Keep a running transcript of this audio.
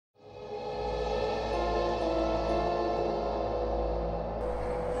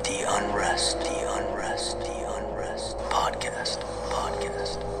unrest. Podcast.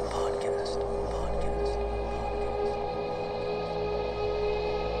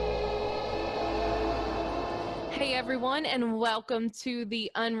 Hey everyone, and welcome to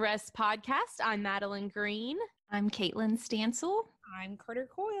the Unrest Podcast. I'm Madeline Green. I'm Kaitlin Stansel. I'm Carter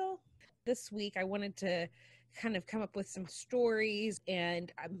Coyle. This week I wanted to kind of come up with some stories,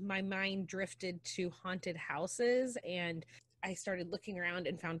 and my mind drifted to haunted houses, and I started looking around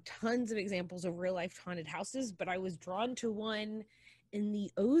and found tons of examples of real life haunted houses, but I was drawn to one in the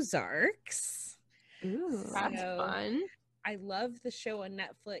Ozarks. Ooh, That's fun. I love the show on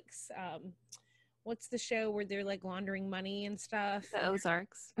Netflix. What's the show where they're like laundering money and stuff? The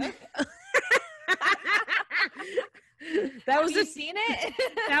Ozarks. Have you seen it?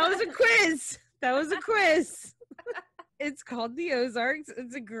 That was a quiz. It's called The Ozarks.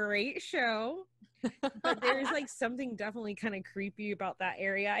 It's a great show. But there's like something definitely kind of creepy about that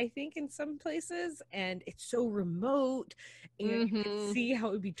area, I think, in some places. And it's so remote. And you can see how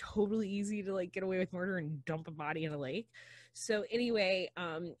it would be totally easy to like get away with murder and dump a body in a lake. So anyway,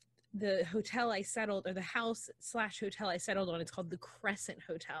 the hotel I settled, or the house/hotel I settled on, it's called the Crescent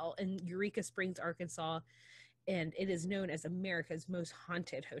Hotel in Eureka Springs, Arkansas. And it is known as America's most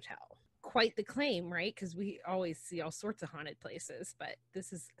haunted hotel. Quite the claim, right? Because we always see all sorts of haunted places, but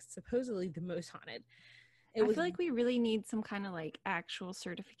this is supposedly the most haunted. I feel like we really need some kind of like actual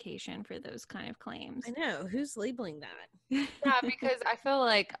certification for those kind of claims. I know. Who's labeling that? Yeah, because I feel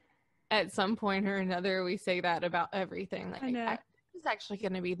like at some point or another we say that about everything. Like, I know. It's actually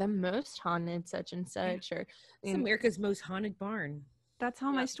going to be the most haunted such and such, or It's America's most haunted barn. That's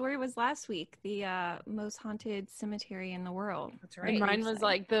how my story was last week. The most haunted cemetery in the world. That's right. and mine was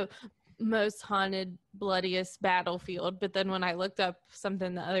like the most haunted, bloodiest battlefield. But then when I looked up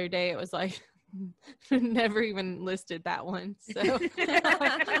something the other day, it was like never even listed that one. So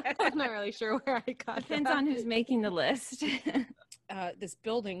I'm not really sure where I got Depends that. on who's making the list. This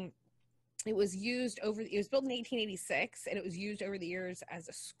building, it was built in 1886, and it was used over the years as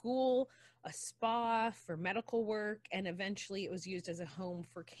a school, a spa, for medical work, and eventually it was used as a home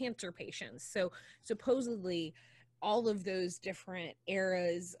for cancer patients. So supposedly all of those different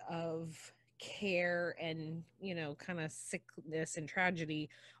eras of care and, kind of sickness and tragedy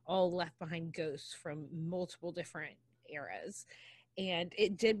all left behind ghosts from multiple different eras. And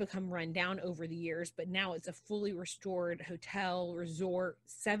it did become run down over the years, but now it's a fully restored hotel, resort,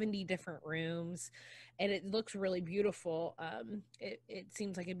 70 different rooms, and it looks really beautiful. It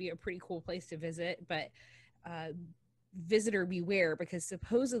seems like it'd be a pretty cool place to visit, but visitor beware, because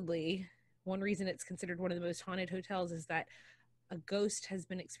supposedly one reason it's considered one of the most haunted hotels is that a ghost has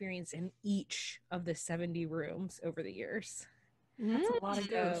been experienced in each of the 70 rooms over the years. That's a lot of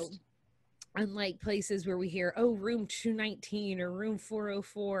ghosts. Unlike places where we hear, oh, room 219 or room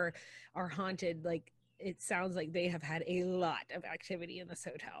 404 are haunted, like it sounds like they have had a lot of activity in this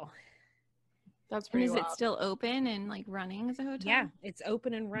hotel. That's And pretty is wild. it still open and like running as a hotel? Yeah, it's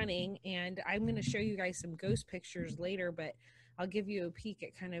open and running, and I'm going to show you guys some ghost pictures later, but I'll give you a peek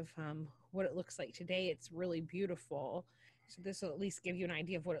at kind of what it looks like today. It's really beautiful. So this will at least give you an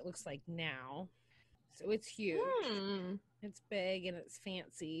idea of what it looks like now. So it's huge. It's big and it's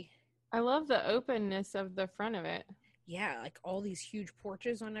fancy. I love the openness of the front of it. Yeah, like all these huge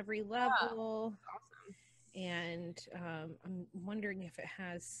porches on every level. Awesome. And I'm wondering if it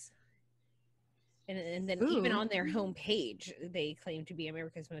has, and then even on their homepage, they claim to be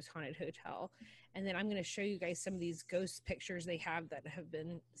America's most haunted hotel. And then I'm going to show you guys some of these ghost pictures they have that have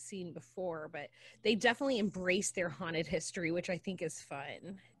been seen before, but they definitely embrace their haunted history, which I think is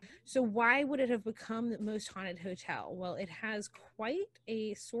fun. So why would it have become the most haunted hotel? Well, it has quite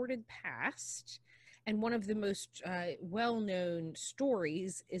a sordid past, and one of the most well-known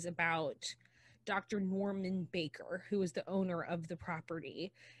stories is about Dr. Norman Baker, who was the owner of the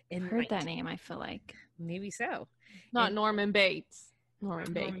property. I've heard that name, I feel like. Maybe so. Not Norman Bates.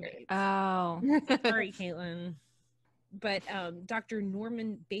 Norman Baker. Oh. Sorry, Kaitlin. But Dr.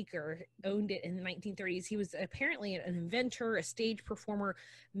 Norman Baker owned it in the 1930s. He was apparently an inventor, a stage performer,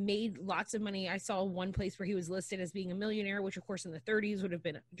 made lots of money. I saw one place where he was listed as being a millionaire, which of course in the 30s would have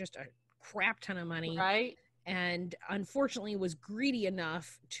been just a crap ton of money. Right. And unfortunately was greedy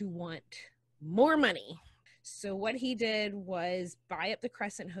enough to want more money. So what he did was buy up the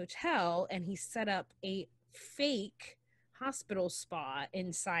Crescent Hotel, and he set up a fake hospital spa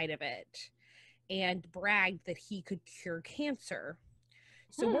inside of it and bragged that he could cure cancer.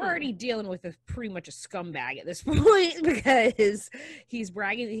 So we're already dealing with pretty much a scumbag at this point, because he's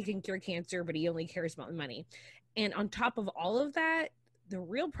bragging that he can cure cancer, but he only cares about the money. And on top of all of that, the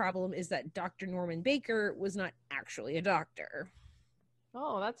real problem is that Dr. Norman Baker was not actually a doctor.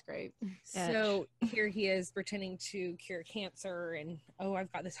 Oh, that's great. So here he is pretending to cure cancer, and oh,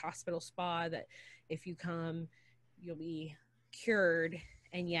 I've got this hospital spa that if you come, you'll be cured.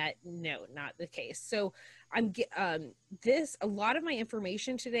 And yet, no, not the case. So a lot of my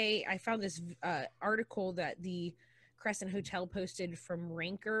information today, I found this article that the Crescent Hotel posted from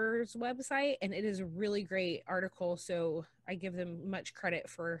Ranker's website, and it is a really great article. So I give them much credit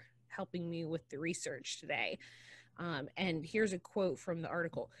for helping me with the research today. And here's a quote from the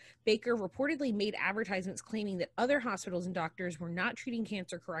article. Baker reportedly made advertisements claiming that other hospitals and doctors were not treating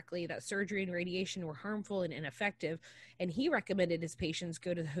cancer correctly, that surgery and radiation were harmful and ineffective, and he recommended his patients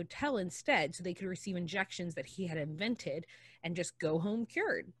go to the hotel instead so they could receive injections that he had invented and just go home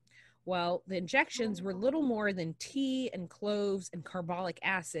cured. Well, the injections were little more than tea and cloves and carbolic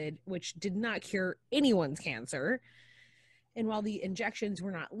acid, which did not cure anyone's cancer. And while the injections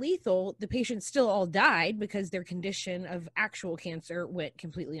were not lethal, the patients still all died because their condition of actual cancer went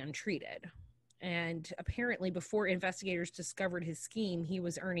completely untreated. And apparently, before investigators discovered his scheme, he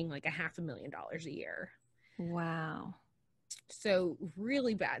was earning like $500,000 a year. Wow. So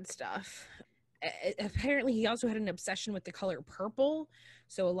really bad stuff. Apparently, he also had an obsession with the color purple.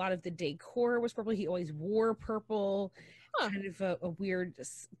 So a lot of the decor was purple. He always wore purple. Kind of a weird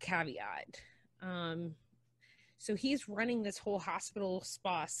caveat. So he's running this whole hospital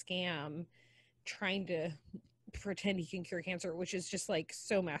spa scam, trying to pretend he can cure cancer, which is just like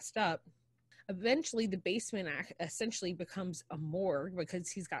so messed up. Eventually, the basement essentially becomes a morgue because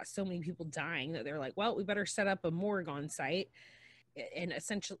he's got so many people dying that they're like, well, we better set up a morgue on site. And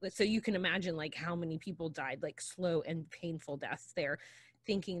essentially, so you can imagine like how many people died, like slow and painful deaths there,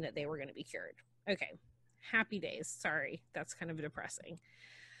 thinking that they were going to be cured. Okay. Happy days. Sorry. That's kind of depressing.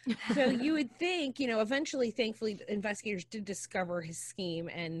 So you would think, eventually, thankfully, investigators did discover his scheme,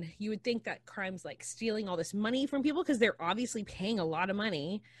 and you would think that crimes like stealing all this money from people, because they're obviously paying a lot of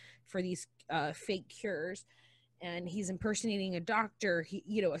money for these fake cures, and he's impersonating a doctor.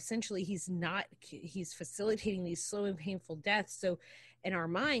 Essentially he's facilitating these slow and painful deaths. So in our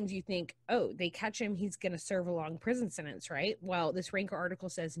minds, you think, oh, they catch him, he's going to serve a long prison sentence, right? Well, this Ranker article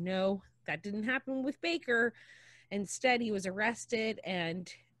says, no, that didn't happen with Baker. Instead, he was arrested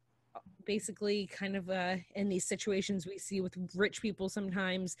and basically kind of in these situations we see with rich people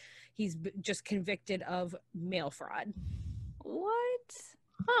sometimes, he's just convicted of mail fraud. What?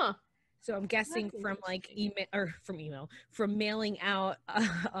 Huh. So I'm guessing from mailing out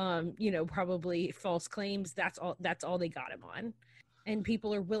probably false claims. That's all they got him on. And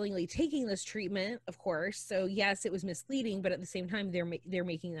people are willingly taking this treatment, of course. So yes, it was misleading, but at the same time they're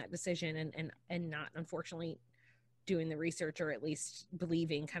making that decision and not, unfortunately, doing the research, or at least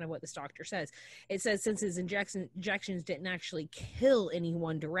believing kind of what this doctor says. It says since his injections didn't actually kill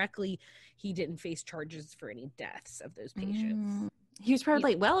anyone directly, he didn't face charges for any deaths of those patients. He was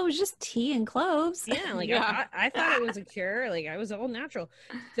probably like, well, it was just tea and cloves. Yeah, like yeah. I thought it was a cure. Like I was all natural.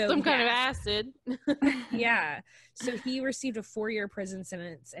 So some kind of acid. Yeah. So he received a 4-year prison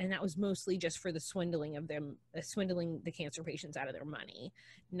sentence, and that was mostly just for the swindling the cancer patients out of their money,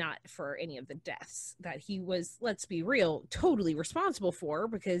 not for any of the deaths that he was, let's be real, totally responsible for,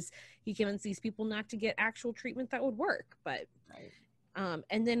 because he convinced these people not to get actual treatment that would work. But right.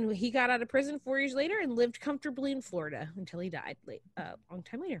 And then he got out of prison 4 years later and lived comfortably in Florida until he died a long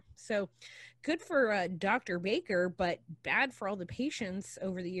time later. So good for Dr. Baker, but bad for all the patients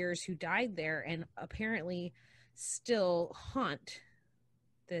over the years who died there and apparently still haunt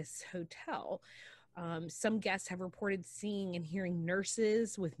this hotel. Some guests have reported seeing and hearing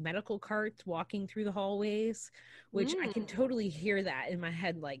nurses with medical carts walking through the hallways, which I can totally hear that in my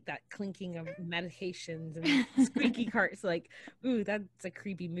head, like that clinking of medications and squeaky carts. Like, ooh, that's a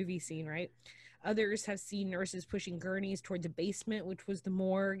creepy movie scene, right? Others have seen nurses pushing gurneys towards the basement, which was the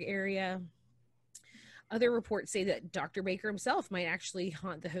morgue area. Other reports say that Dr. Baker himself might actually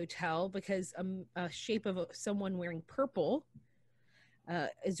haunt the hotel because a shape of someone wearing purple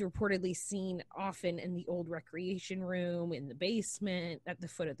is reportedly seen often in the old recreation room, in the basement, at the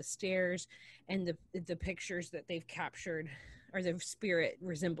foot of the stairs, and the pictures that they've captured, or the spirit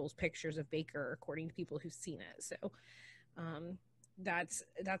resembles pictures of Baker, according to people who've seen it. So that's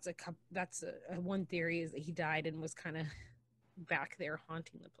a one theory, is that he died and was kind of back there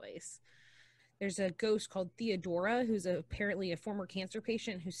haunting the place. There's a ghost called Theodora, who's apparently a former cancer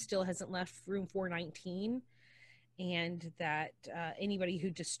patient who still hasn't left room 419. And that anybody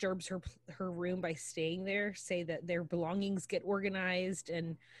who disturbs her room by staying there say that their belongings get organized,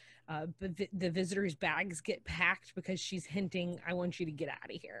 and the visitors' bags get packed because she's hinting, I want you to get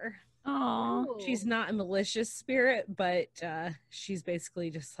out of here. Oh, she's not a malicious spirit, but she's basically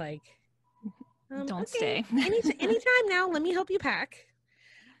just like, don't stay. Anytime now, let me help you pack.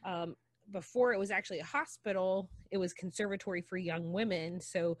 Before it was actually a hospital, it was conservatory for young women.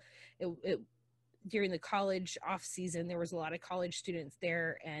 So it during the college off season, there was a lot of college students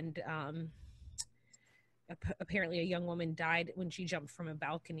there, and apparently a young woman died when she jumped from a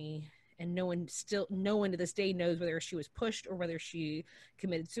balcony, and no one to this day knows whether she was pushed or whether she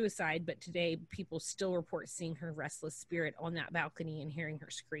committed suicide. But today people still report seeing her restless spirit on that balcony and hearing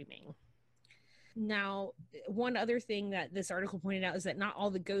her screaming. Now, one other thing that this article pointed out is that not all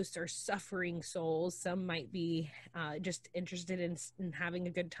the ghosts are suffering souls. Some might be just interested in having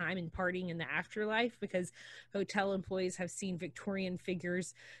a good time and partying in the afterlife, because hotel employees have seen Victorian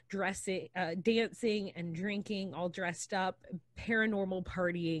figures dancing and drinking, all dressed up. Paranormal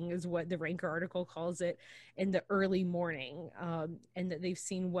partying is what the Ranker article calls it, in the early morning, and that they've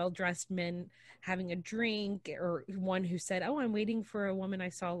seen well-dressed men having a drink, or one who said, "Oh, I'm waiting for a woman I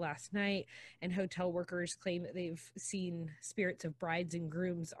saw last night." And hotel workers claim that they've seen spirits of brides and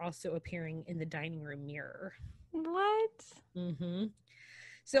grooms also appearing in the dining room mirror. What? Mm-hmm.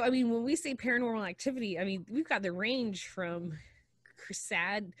 So, I mean, when we say paranormal activity, I mean, we've got the range from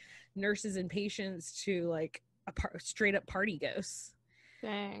sad nurses and patients to like straight up party ghosts.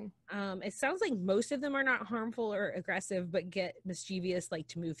 Dang. It sounds like most of them are not harmful or aggressive, but get mischievous, like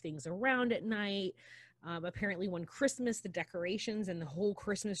to move things around at night. Apparently one Christmas, the decorations and the whole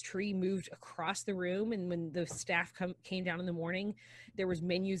Christmas tree moved across the room. And when the staff came down in the morning, there was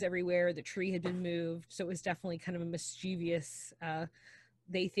menus everywhere. The tree had been moved. So it was definitely kind of a mischievous,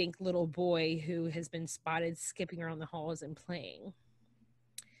 they think, little boy who has been spotted skipping around the halls and playing.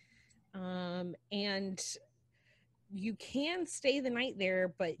 And you can stay the night there,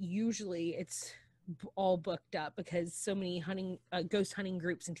 but usually it's all booked up because so many ghost hunting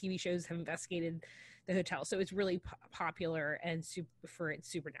groups and TV shows have investigated the hotel. So it's really popular and for its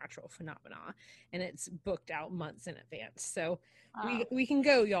supernatural phenomena, and it's booked out months in advance. So we can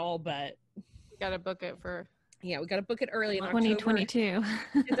go, y'all, but we gotta book it for. Yeah, we got to book it early in 2022.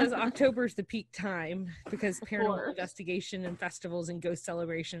 It does. October's the peak time because paranormal investigation and festivals and ghost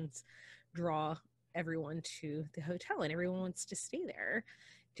celebrations draw everyone to the hotel, and everyone wants to stay there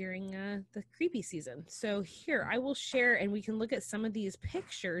during the creepy season. So here, I will share, and we can look at some of these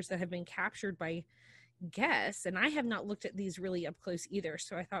pictures that have been captured by guests, and I have not looked at these really up close either,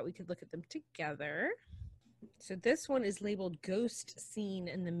 so I thought we could look at them together. So this one is labeled Ghost Scene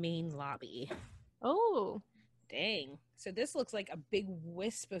in the Main Lobby. Oh. Dang. So this looks like a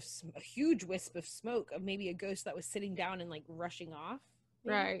huge wisp of smoke of maybe a ghost that was sitting down and like rushing off.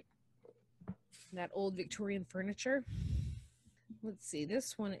 Maybe. Right. That old Victorian furniture. Let's see.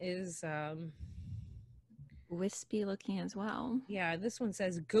 This one is wispy looking as well. Yeah, this one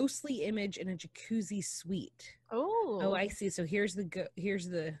says ghostly image in a jacuzzi suite. Oh, I see. So here's the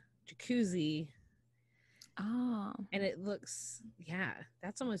jacuzzi. Oh. And it looks, yeah,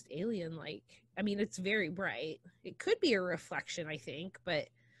 that's almost alien-like. I mean, it's very bright. It could be a reflection, I think, but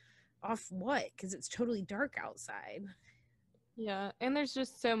off what? Because it's totally dark outside. Yeah, and there's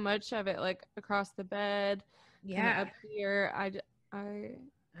just so much of it, like across the bed. Yeah, up here. I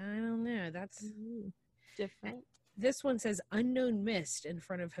don't know. That's different. This one says unknown mist in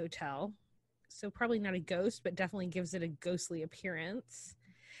front of hotel, so probably not a ghost, but definitely gives it a ghostly appearance.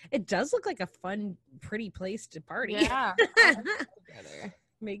 It does look like a fun, pretty place to party. Yeah.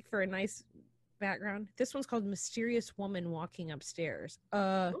 Make for a nice background. This one's called Mysterious Woman Walking Upstairs.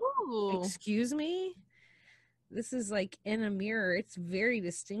 Excuse me? This is like in a mirror. It's very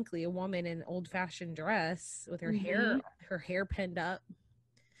distinctly a woman in old-fashioned dress with her hair pinned up.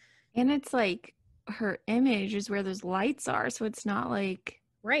 And it's like her image is where those lights are, so it's not like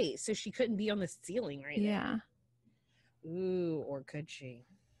right. So she couldn't be on the ceiling right there. Ooh, or could she?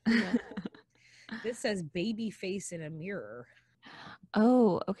 This says baby face in a mirror.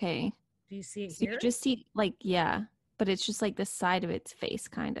 Oh, okay. Do you see it so here? You just see like, yeah, but it's just like the side of its face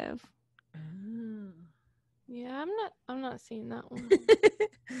kind of. Oh. Yeah, I'm not seeing that one.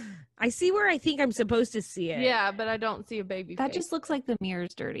 I see where I think I'm supposed to see it. Yeah, but I don't see a baby that face. Just looks like the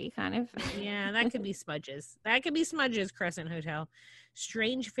mirror's dirty kind of. Yeah, that could be smudges. Crescent Hotel.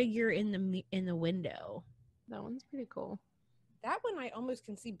 Strange figure in the window. That one's pretty cool. That one I almost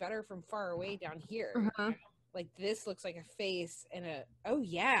can see better from far away down here. Uh-huh. Like this looks like a face and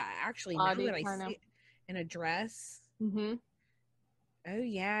actually body, now that I see it, in a dress. Mm-hmm. Oh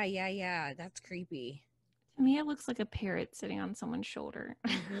yeah. That's creepy. To me, it looks like a parrot sitting on someone's shoulder.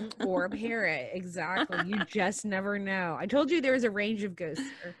 Mm-hmm. Or a parrot, exactly. You just never know. I told you there was a range of ghosts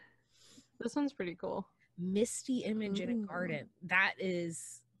there. This one's pretty cool. Misty image in a garden. That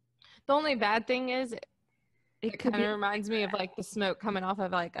is. The only bad thing is It kind of reminds me of like the smoke coming off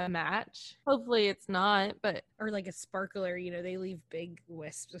of like a match. Hopefully it's not, but or like a sparkler, they leave big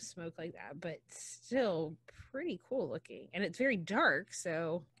wisps of smoke like that, but still pretty cool looking. And it's very dark,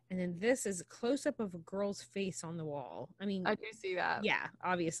 so. And then this is a close-up of a girl's face on the wall. I mean, I do see that. yeah,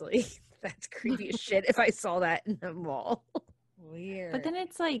 obviously. That's creepy as shit if I saw that in the mall. Weird. But then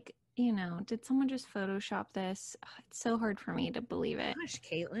it's like, did someone just Photoshop this? Oh, it's so hard for me to believe it. Gosh,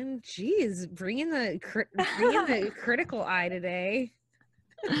 Kaitlin, geez, bringing the critical eye today.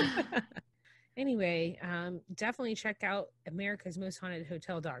 Anyway, definitely check out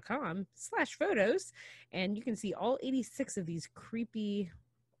americasmosthauntedhotel.com/photos, and you can see all 86 of these creepy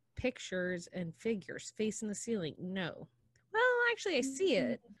pictures and figures. Face in the ceiling. No. Well, actually, I see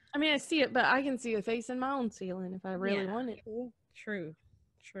it. I mean, I see it, but I can see a face in my own ceiling if I really want it. True.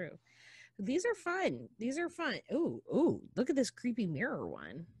 These are fun. Ooh, look at this creepy mirror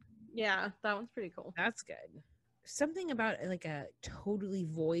one. Yeah, that one's pretty cool. That's good. Something about like a totally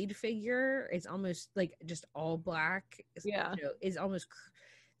void figure is almost like just all black. Yeah. Is almost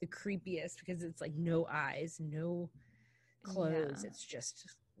the creepiest because it's like no eyes, no clothes. Yeah. It's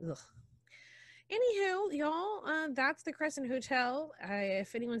just, ugh. Anywho, y'all, that's the Crescent Hotel.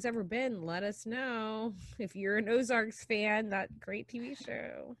 If anyone's ever been, let us know. If you're an Ozarks fan, that great TV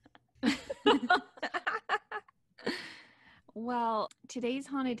show. Well, today's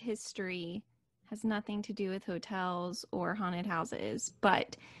haunted history has nothing to do with hotels or haunted houses,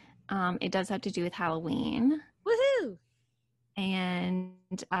 but it does have to do with Halloween. Woohoo! And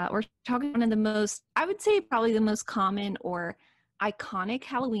we're talking about one of the most, I would say probably the most common or iconic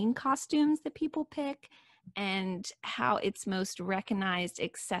Halloween costumes that people pick and how its most recognized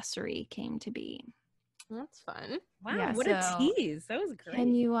accessory came to be. That's fun. Wow, Yeah, what a tease. That was great.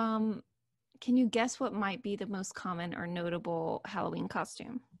 Can you guess what might be the most common or notable Halloween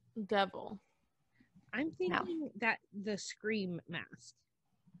costume? Devil. I'm thinking that the Scream mask.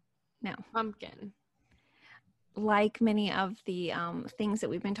 No. Pumpkin. Like many of the things that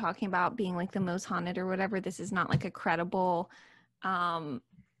we've been talking about being like the most haunted or whatever, this is not like a credible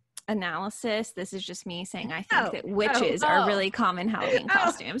analysis. This is just me saying I think that witches are really common Halloween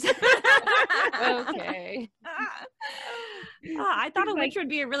costumes. Okay. I thought a witch would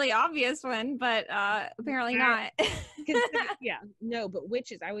be a really obvious one, but apparently not. Yeah, no, but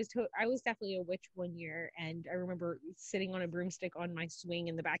witches. I was definitely a witch one year, and I remember sitting on a broomstick on my swing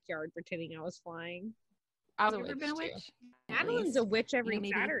in the backyard pretending I was flying. I've Ever been a witch? Madeline's a witch every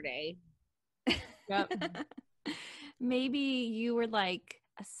Saturday. Yep. Maybe you were like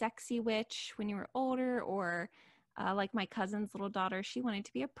a sexy witch when you were older, or like my cousin's little daughter, she wanted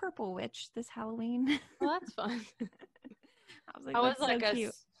to be a purple witch this Halloween. Well, that's fun. I was like, so so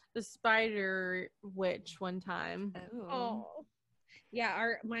cute. The spider witch one time. Oh,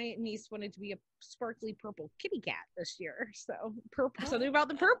 yeah. My niece wanted to be a sparkly purple kitty cat this year. So purple. Something about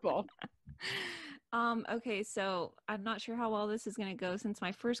the purple. Okay, so I'm not sure how well this is going to go since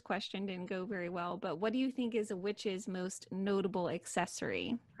my first question didn't go very well, but what do you think is a witch's most notable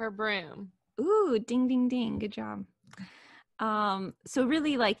accessory? Her broom. Ooh, ding, ding, ding. Good job. So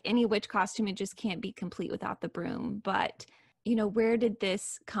really like any witch costume, it just can't be complete without the broom. But, where did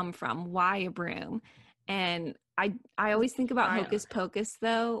this come from? Why a broom? And I always think about Hocus Pocus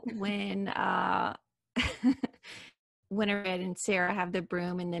though, when Winifred and Sarah have the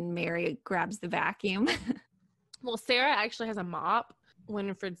broom and then Mary grabs the vacuum. Well, Sarah actually has a mop.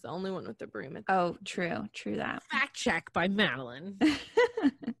 Winifred's the only one with the broom. Oh, true that. Fact check by Madeline.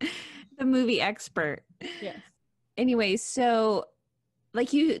 The movie expert. Yes. Anyway, so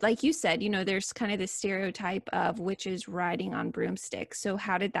like you said, there's kind of this stereotype of witches riding on broomsticks. So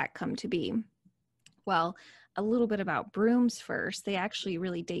how did that come to be? Well, a little bit about brooms first. They actually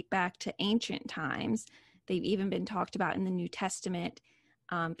really date back to ancient times. They've even been talked about in the New Testament.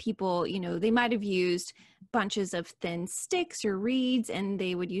 People, they might have used bunches of thin sticks or reeds, and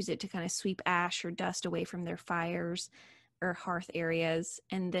they would use it to kind of sweep ash or dust away from their fires or hearth areas.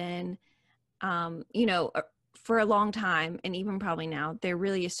 And then, for a long time, and even probably now, they're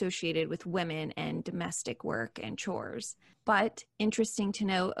really associated with women and domestic work and chores. But interesting to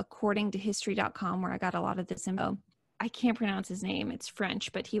note, according to history.com, where I got a lot of this info, I can't pronounce his name. It's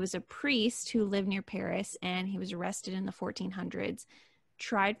French, but he was a priest who lived near Paris, and he was arrested in the 1400s,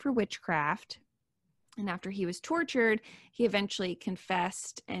 tried for witchcraft. And after he was tortured, he eventually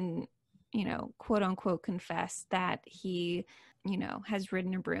confessed and, quote unquote, confessed that he, has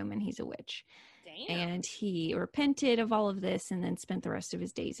ridden a broom and he's a witch. Damn. And he repented of all of this and then spent the rest of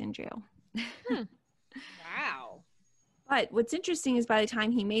his days in jail. Wow. But what's interesting is by the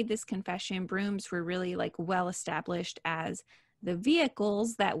time he made this confession, brooms were really like well established as the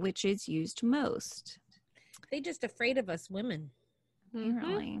vehicles that witches used most. They just afraid of us women.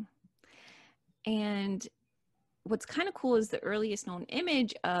 apparently. And what's kind of cool is the earliest known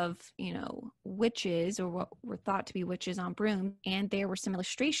image of, witches, or what were thought to be witches on broom. And there were some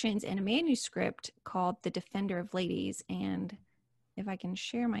illustrations in a manuscript called The Defender of Ladies. And if I can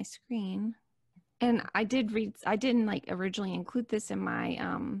share my screen. And I didn't like originally include this in my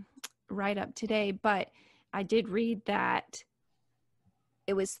write-up today, but I did read that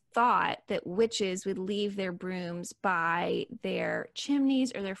it was thought that witches would leave their brooms by their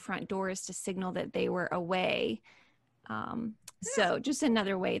chimneys or their front doors to signal that they were away. So just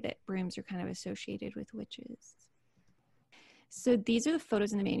another way that brooms are kind of associated with witches. So these are the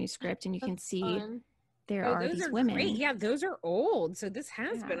photos in the manuscript, and you can see Fun. there are those these are women. great. Yeah, those are old. So this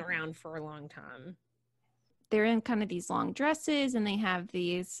has Yeah. been around for a long time. They're in kind of these long dresses, and they have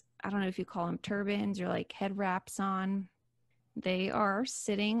these, I don't know if you call them turbans or like head wraps on. They are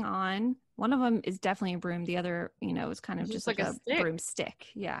sitting on, one of them is definitely a broom. The other, is kind of just like a stick. broomstick.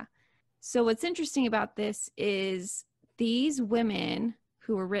 Yeah. So what's interesting about this is these women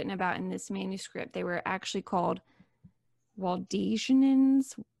who were written about in this manuscript, they were actually called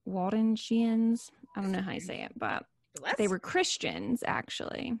Waldensians. I don't know how you say it, but they were Christians,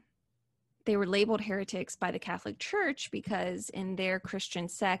 actually. They were labeled heretics by the Catholic Church because in their Christian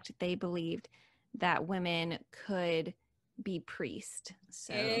sect, they believed that women could be priests.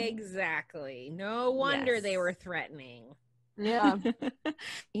 So Exactly. No wonder they were threatening. Yeah.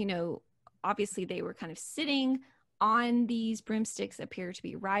 Obviously they were kind of sitting on these broomsticks, appear to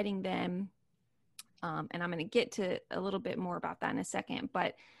be riding them. And I'm going to get to a little bit more about that in a second,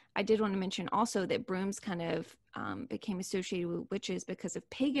 but I did want to mention also that brooms kind of became associated with witches because of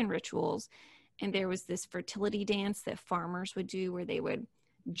pagan rituals. And there was this fertility dance that farmers would do where they would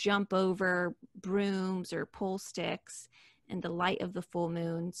jump over brooms or pole sticks in the light of the full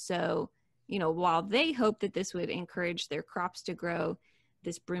moon. So, while they hoped that this would encourage their crops to grow,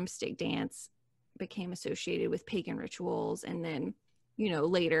 this broomstick dance became associated with pagan rituals, and then,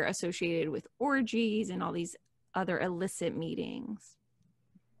 later associated with orgies and all these other illicit meetings.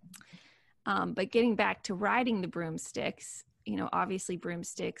 But getting back to riding the broomsticks, obviously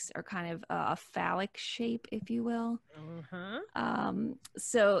broomsticks are kind of a phallic shape, if you will.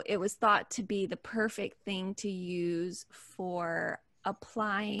 So it was thought to be the perfect thing to use for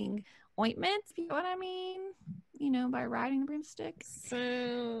applying ointments, you know what I mean? By riding the broomstick.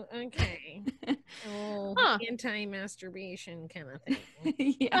 So, okay. Anti-masturbation kind of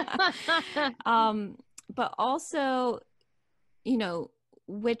thing. Yeah. But also,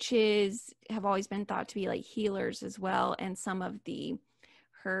 witches have always been thought to be like healers as well. And some of the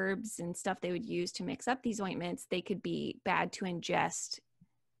herbs and stuff they would use to mix up these ointments, they could be bad to ingest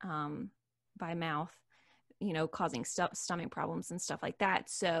by mouth, causing stomach problems and stuff like that.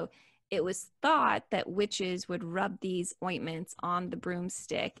 So it was thought that witches would rub these ointments on the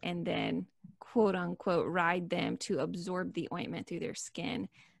broomstick and then, quote unquote, ride them to absorb the ointment through their skin,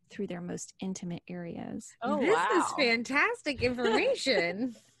 through their most intimate areas. Oh, this is fantastic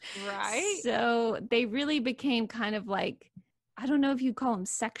information. Right? So they really became kind of like, I don't know if you call them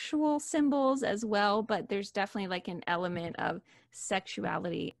sexual symbols as well, but there's definitely like an element of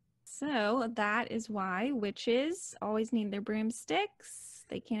sexuality. So that is why witches always need their broomsticks.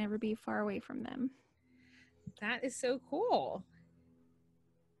 They can't ever be far away from them. That is so cool.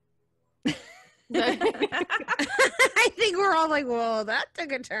 I think we're all like, well, that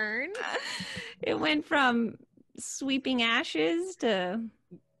took a turn. It went from sweeping ashes to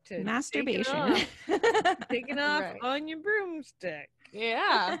masturbation. Taking off on your broomstick.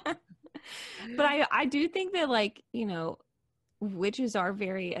 Yeah. But I do think that, like, witches are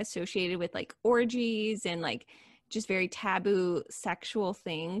very associated with like orgies and like just very taboo sexual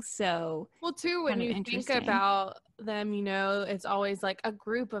things. So well, too, when you think about them, it's always like a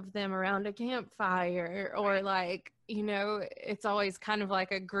group of them around a campfire, or like, it's always kind of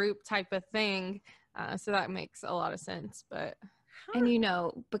like a group type of thing. So that makes a lot of sense. But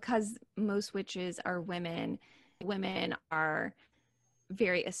and because most witches are women are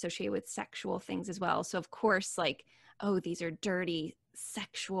very associated with sexual things as well. So of course, like, oh, these are dirty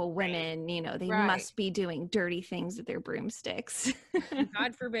sexual women, they must be doing dirty things with their broomsticks.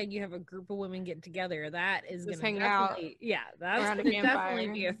 God forbid you have a group of women get together. That is going to hang out. Yeah, that's going to definitely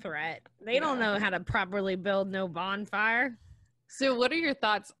be a threat. They don't know how to properly build no bonfire. So what are your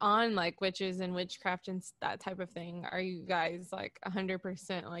thoughts on like witches and witchcraft and that type of thing? Are you guys like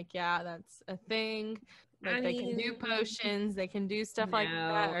 100% like, yeah, that's a thing? Like they can do potions, they can do stuff like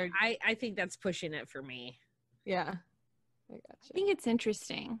that? Or... I think that's pushing it for me. Yeah. I gotcha. I think it's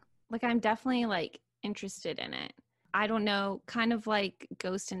interesting. Like, I'm definitely like interested in it. I don't know, kind of like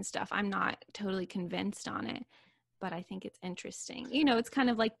ghost and stuff. I'm not totally convinced on it, but I think it's interesting. You know, it's kind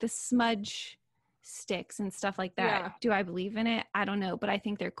of like the smudge sticks and stuff like that. Yeah. Do I believe in it? I don't know, but I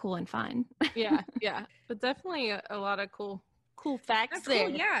think they're cool and fun. Yeah, but definitely a lot of cool facts That's there.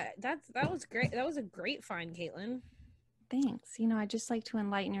 cool. Yeah, that was great. That was a great find, Caitlin. Thanks. You know, I just like to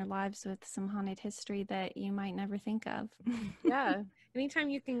enlighten your lives with some haunted history that you might never think of. Yeah. Anytime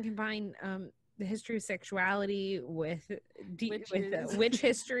you can combine the history of sexuality with Witches. witch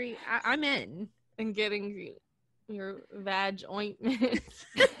history, I'm in. And getting your vag ointment.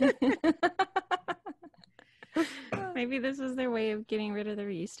 Maybe this was their way of getting rid of their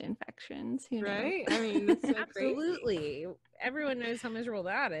yeast infections. Who knows? Right? I mean, that's so crazy. Absolutely. Everyone knows how miserable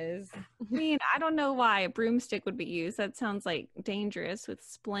that is. I mean, I don't know why a broomstick would be used. That sounds like dangerous with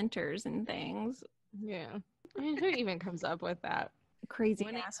splinters and things. Yeah. I mean, who even comes up with that? Crazy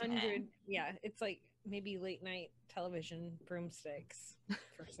ass 1-800. men. Yeah, it's like maybe late night television broomsticks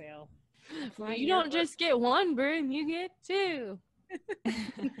for sale. Apply You your don't just get one broom, you get two.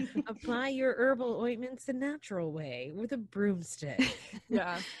 apply your herbal ointments the natural way with a broomstick.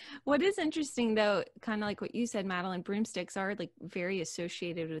 Yeah. What is interesting though, kind of like what you said, Madeline, broomsticks are like very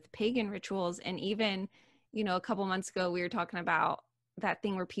associated with pagan rituals. And even, you know, a couple months ago, we were talking about that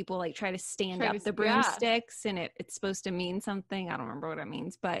thing where people like try to stand up the broomsticks and it's supposed to mean something. I don't remember what it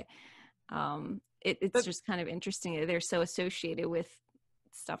means, but it's just kind of interesting. They're so associated with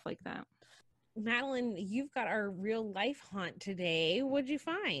stuff like that. Madeline, you've got our real life haunt today. What'd you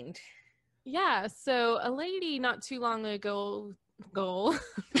find? Yeah. So a lady not too long ago,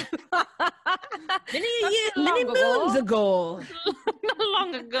 Many moons ago. not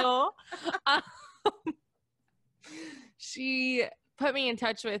long ago, she put me in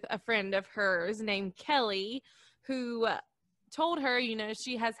touch with a friend of hers named Kelly, who told her, you know,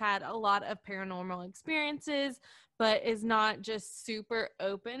 she has had a lot of paranormal experiences, but is not just super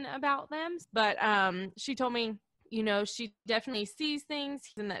open about them. But she told me, you know, she definitely sees things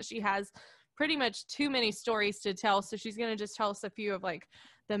and that she has pretty much too many stories to tell. So she's going to just tell us a few of like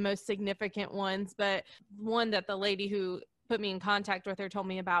the most significant ones. But one that the lady who put me in contact with her told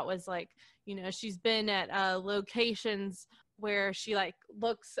me about was like, you know, she's been at locations where she like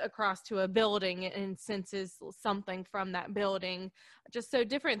looks across to a building and senses something from that building. Just so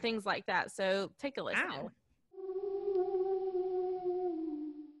different things like that. So take a listen. Wow.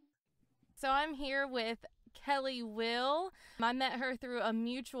 So I'm here with Kelly Will. I met her through a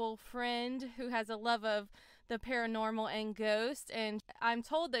mutual friend who has a love of the paranormal and ghosts, and I'm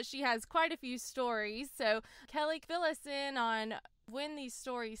told that she has quite a few stories. So Kelly, fill us in on when these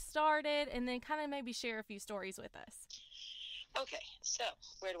stories started and then kind of maybe share a few stories with us. Okay, so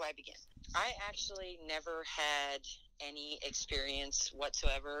where do I begin? I actually never had any experience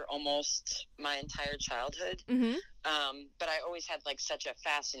whatsoever almost my entire childhood. Mm-hmm. But I always had like such a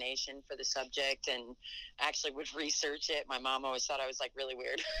fascination for the subject and actually would research it. My mom always thought I was like really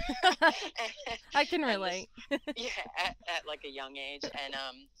weird. I can relate. At like a young age. And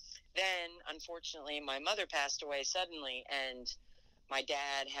then unfortunately my mother passed away suddenly, and my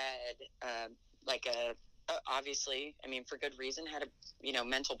dad had obviously, I mean, for good reason, had a, you know,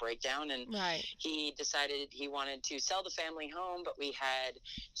 mental breakdown, and Right. he decided he wanted to sell the family home, but we had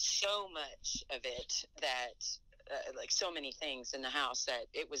so much of it that like so many things in the house that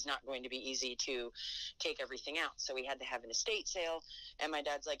it was not going to be easy to take everything out. So we had to have an estate sale, and my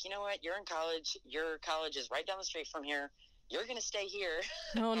dad's like, you know what, you're in college, your college is right down the street from here, you're going to stay here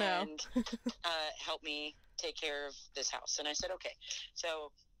Oh no. and help me take care of this house. And I said, okay.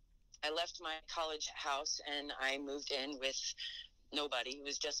 So I left my college house and I moved in with nobody. It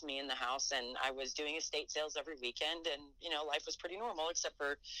was just me in the house, and I was doing estate sales every weekend, and, you know, life was pretty normal except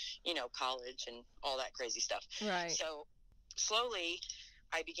for, you know, college and all that crazy stuff. Right. So slowly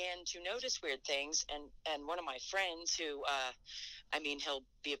I began to notice weird things, and one of my friends who, I mean, he'll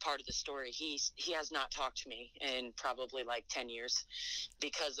be a part of the story. He has not talked to me in probably like 10 years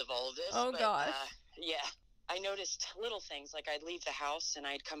because of all of this. Oh, gosh. Yeah. I noticed little things, like I'd leave the house and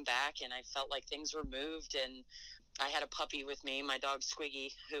I'd come back and I felt like things were moved, and I had a puppy with me, my dog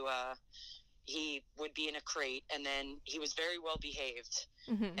Squiggy, who he would be in a crate, and then he was very well behaved.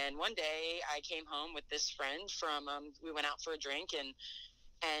 Mm-hmm. And one day I came home with this friend from we went out for a drink, and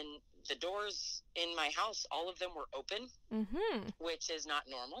the doors in my house, all of them were open, Mm-hmm. which is not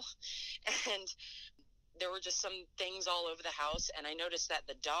normal. And there were just some things all over the house, and I noticed that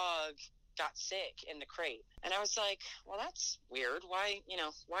the dog got sick in the crate, and I was like, well, that's weird. Why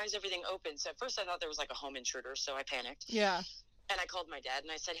is everything open? So at first I thought there was like a home intruder, so I panicked. Yeah. And I called my dad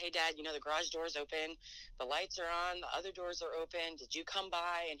and I said, hey, Dad, the garage door's open. The lights are on. The other doors are open. Did you come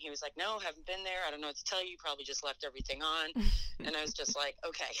by? And he was like, no, haven't been there. I don't know what to tell you. Probably just left everything on. And I was just like,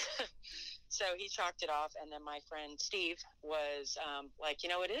 okay. So he chalked it off. And then my friend Steve was like,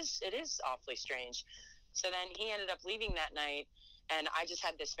 it is awfully strange. So then he ended up leaving that night. And I just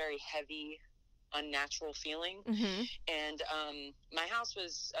had this very heavy, unnatural feeling. Mm-hmm. And my house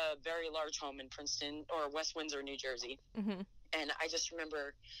was a very large home in Princeton or West Windsor, New Jersey. Mm-hmm. And I just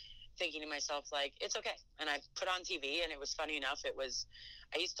remember thinking to myself, like, it's okay. And I put on TV, and it was funny enough.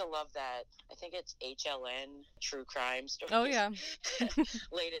 I used to love that. I think it's HLN, true crime stories. Oh, yeah.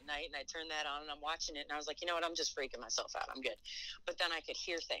 Late at night, and I turned that on, and I'm watching it, and I was like, you know what? I'm just freaking myself out. I'm good. But then I could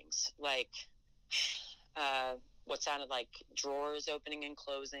hear things like what sounded like drawers opening and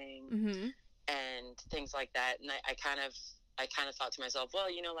closing, Mm-hmm. and things like that. And I kind of thought to myself, well,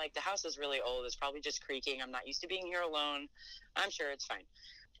 like the house is really old. It's probably just creaking. I'm not used to being here alone. I'm sure it's fine.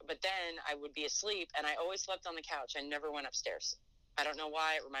 But then I would be asleep, and I always slept on the couch. I never went upstairs. I don't know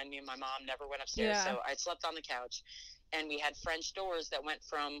why. It reminded me of my mom. Never went upstairs. Yeah. So I slept on the couch, and we had French doors that went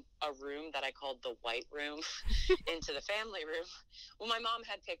from a room that I called the white room into the family room. Well, my mom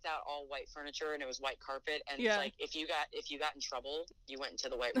had picked out all white furniture, and it was white carpet. And Yeah. it's like, if you got in trouble, you went into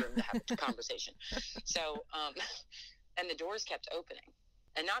the white room to have a conversation. So, and the doors kept opening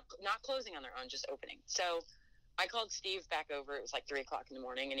and not closing on their own, just opening. So I called Steve back over. It was like 3:00 in the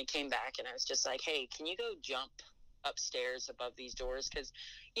morning, and he came back, and I was just like, hey, can you go jump upstairs above these doors? Because,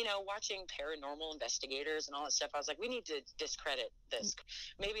 watching Paranormal Investigators and all that stuff, I was like, we need to discredit this.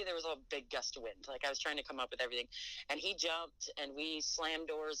 Maybe there was a big gust of wind. Like, I was trying to come up with everything. And he jumped, and we slammed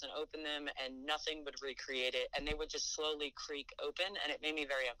doors and opened them, and nothing would recreate it. And they would just slowly creak open, and it made me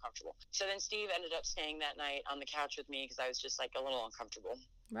very uncomfortable. So then Steve ended up staying that night on the couch with me because I was just, like, a little uncomfortable.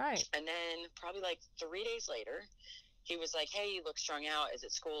 Right. And then probably, like, 3 days later, he was like, hey, you look strung out. Is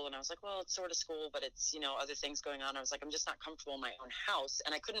it school? And I was like, well, it's sort of school, but it's, other things going on. I was like, I'm just not comfortable in my own house.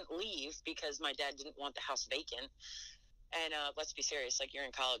 And I couldn't leave because my dad didn't want the house vacant. And let's be serious, like, you're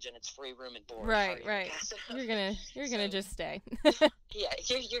in college and it's free room and board. Right. You're gonna just stay. Yeah,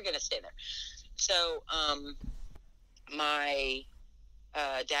 you're gonna stay there. So my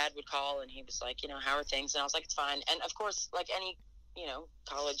dad would call, and he was like, how are things? And I was like, it's fine. And of course, like any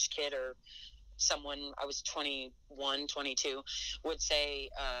college kid or someone, I was 21, 22, would say,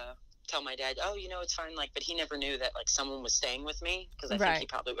 tell my dad, oh, it's fine. Like, but he never knew that, like, someone was staying with me, because I think he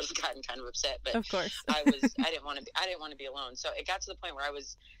probably would have gotten kind of upset. But of course, I didn't want to be alone. So it got to the point where I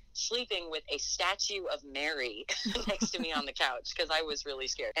was sleeping with a statue of Mary next to me on the couch because I was really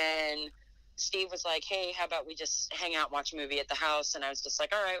scared. And Steve was like, hey, how about we just hang out and watch a movie at the house? And I was just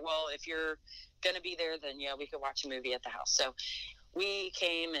like, all right, well, if you're going to be there, then yeah, we could watch a movie at the house. So we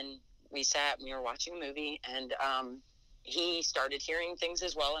came and we sat and we were watching a movie, and he started hearing things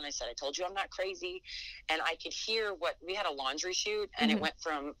as well. And I said, I told you I'm not crazy. And I could hear we had a laundry chute, and it went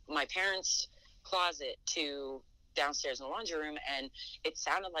from my parents' closet to downstairs in the laundry room, and it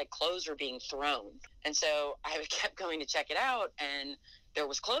sounded like clothes were being thrown. And so I kept going to check it out, and there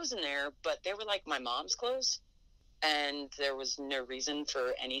was clothes in there, but they were like my mom's clothes. And there was no reason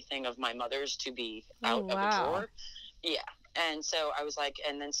for anything of my mother's to be out of a drawer. Yeah. And so I was like,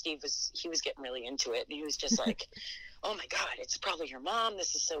 and then Steve was getting really into it. And he was just like, oh my God, it's probably your mom.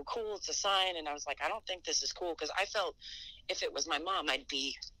 This is so cool. It's a sign. And I was like, I don't think this is cool. Because I felt if it was my mom, I'd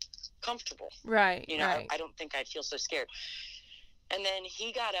be comfortable. Right. I don't think I'd feel so scared. And then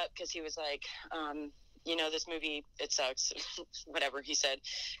he got up because he was like, this movie, it sucks, whatever he said.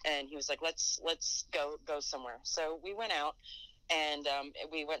 And he was like, let's go somewhere. So we went out, and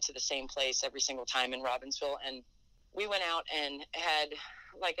we went to the same place every single time in Robbinsville. And we went out and had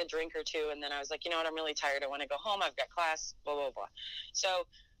like a drink or two. And then I was like, you know what? I'm really tired. I want to go home. I've got class, blah, blah, blah. So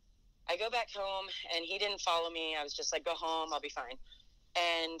I go back home, and he didn't follow me. I was just like, go home. I'll be fine.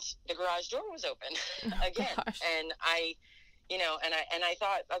 And the garage door was open again. Gosh. And I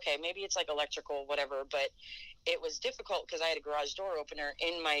thought, okay, maybe it's like electrical, whatever. But it was difficult because I had a garage door opener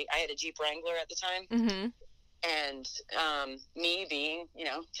I had a Jeep Wrangler at the time. Mm-hmm. And me being,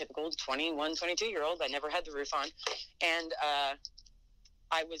 typical 21, 22-year-old, I never had the roof on. And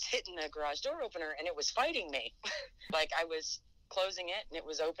I was hitting the garage door opener, and it was fighting me. Like, I was closing it, and it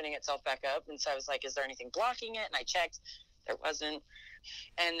was opening itself back up. And so I was like, is there anything blocking it? And I checked. There wasn't.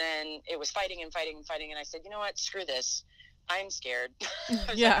 And then it was fighting and fighting and fighting. And I said, you know what? Screw this. I'm scared. I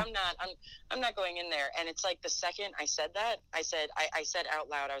was like, I'm not going in there. And it's like the second I said that, I said out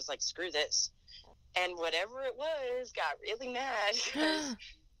loud, I was like, screw this. And whatever it was got really mad because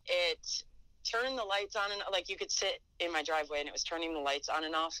it turned the lights on and like you could sit in my driveway, and it was turning the lights on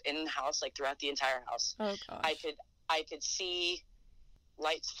and off in the house, like throughout the entire house. Oh gosh. I could see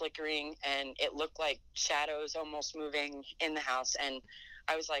lights flickering, and it looked like shadows almost moving in the house. And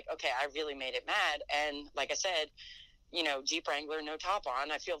I was like, okay, I really made it mad. And like I said, you know, Jeep Wrangler, no top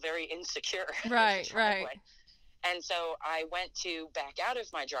on, I feel very insecure. Right. And so I went to back out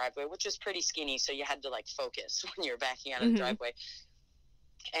of my driveway, which was pretty skinny, so you had to like focus when you're backing out of the driveway.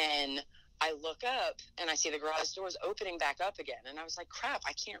 And I look up and I see the garage doors opening back up again. And I was like, crap,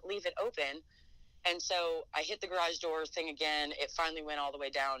 I can't leave it open. And so I hit the garage door thing again. It finally went all the way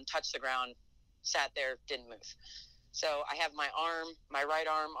down, touched the ground, sat there, didn't move. So I have my right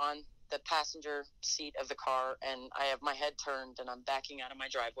arm on the passenger seat of the car, and I have my head turned, and I'm backing out of my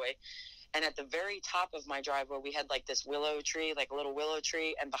driveway. And at the very top of my driveway, we had like this willow tree, like a little willow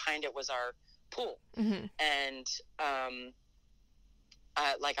tree, and behind it was our pool. And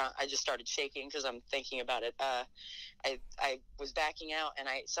I just started shaking because I'm thinking about it. I was backing out, and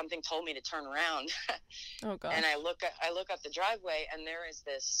something told me to turn around. Oh God! And I look up the driveway, and there is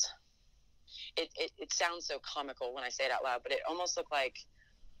this. It sounds so comical when I say it out loud, but it almost looked like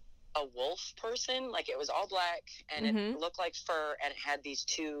a wolf person. Like it was all black, and it looked like fur, and it had these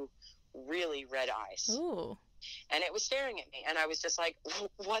two really red eyes. Ooh. And it was staring at me, and I was just like,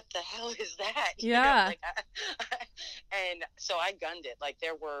 what the hell is that? Yeah. And so I gunned it. Like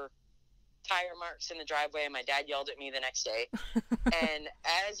there were tire marks in the driveway, and my dad yelled at me the next day. And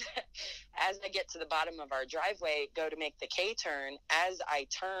as I get to the bottom of our driveway, go to make the K-turn, as I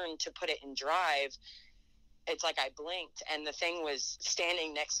turn to put it in drive, it's like I blinked, and the thing was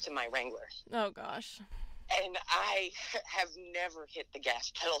standing next to my Wrangler. Oh gosh. And I have never hit the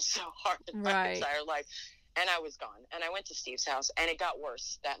gas pedal so hard in my entire life. And I was gone. And I went to Steve's house, and it got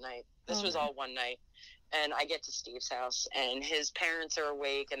worse that night. This was all one night. And I get to Steve's house, and his parents are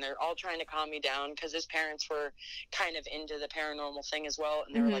awake, and they're all trying to calm me down because his parents were kind of into the paranormal thing as well.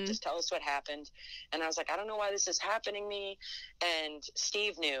 And they were like, just tell us what happened. And I was like, I don't know why this is happening to me. And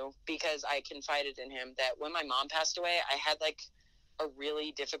Steve knew, because I confided in him, that when my mom passed away, I had like a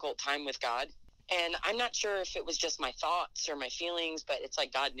really difficult time with God. And I'm not sure if it was just my thoughts or my feelings, but it's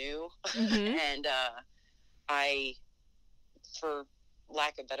like God knew. And I, for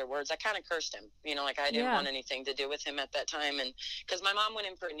lack of better words, I kind of cursed him. You know, like I didn't want anything to do with him at that time. And because my mom went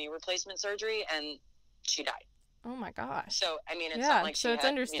in for a knee replacement surgery, and she died. Oh my gosh. So, I mean, it's not like so it's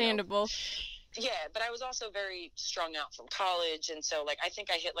understandable. You know, yeah, but I was also very strung out from college. And so, like, I think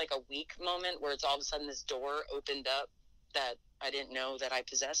I hit like a weak moment where it's all of a sudden this door opened up that I didn't know that I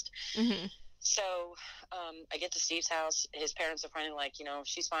possessed. So I get to Steve's house. His parents are finally like, you know,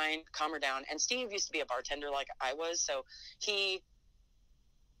 she's fine, calm her down. And Steve used to be a bartender like I was, so he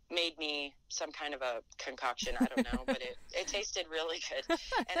made me some kind of a concoction. I don't know, but it tasted really good.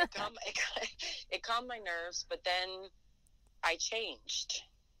 And it calmed my nerves, but then I changed.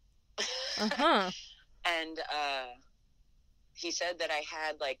 And he said that I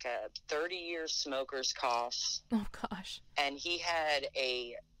had like a 30-year smoker's cough. Oh gosh. And he had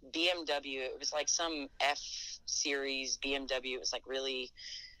a BMW. It was like some F-series BMW. It was like really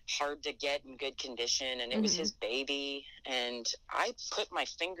hard to get in good condition, and it was his baby. And I put my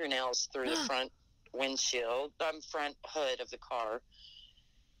fingernails through the front hood of the car,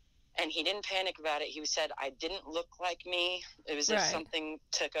 and he didn't panic about it. He said I didn't look like me. It was as if something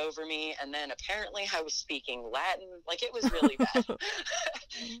took over me. And then apparently I was speaking Latin. Like, it was really bad.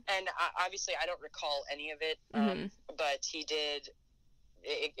 And obviously I don't recall any of it, but he did.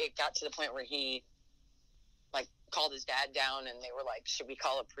 It got to the point where he like called his dad down, and they were like, should we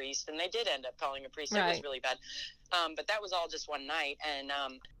call a priest? And they did end up calling a priest. It was really bad. But that was all just one night. And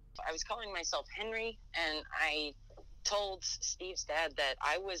I was calling myself Henry, and I told Steve's dad that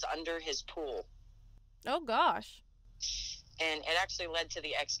I was under his pool. Oh gosh. And it actually led to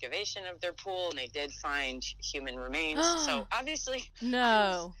the excavation of their pool, and they did find human remains. So obviously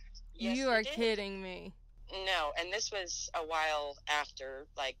no. Yes, you are kidding me. No, and this was a while after.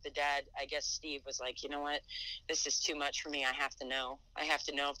 Like, the dad, I guess Steve was like, you know what, this is too much for me. I have to know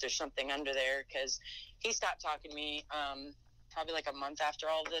if there's something under there, because he stopped talking to me probably like a month after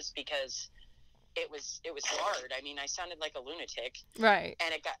all of this, because it was hard. I mean, I sounded like a lunatic. Right.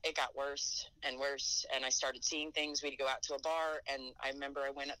 And it got worse and worse, and I started seeing things. We'd go out to a bar, and I remember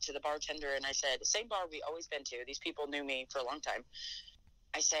I went up to the bartender, and I said, same bar we always been to. These people knew me for a long time.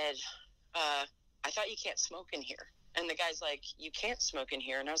 I said, I thought you can't smoke in here. And the guy's like, you can't smoke in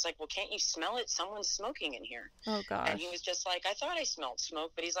here. And I was like, well, can't you smell it? Someone's smoking in here. Oh, gosh. And he was just like, I thought I smelled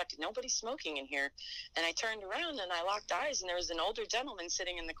smoke. But he's like, nobody's smoking in here. And I turned around, and I locked eyes, and there was an older gentleman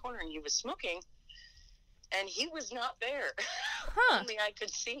sitting in the corner, and he was smoking. And he was not there. Only I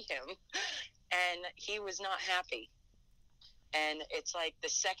could see him. And he was not happy. And it's like the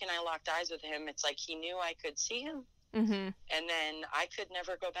second I locked eyes with him, it's like he knew I could see him. Mm-hmm. And then I could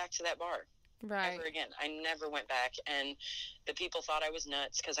never go back to that bar Right. ever again. I never went back. And the people thought I was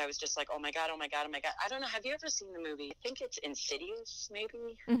nuts because I was just like, oh my God, oh my God, oh my God. I don't know. Have you ever seen the movie? I think it's Insidious,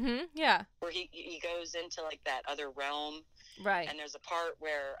 maybe? Mm-hmm. Yeah. Where he goes into like that other realm. Right. And there's a part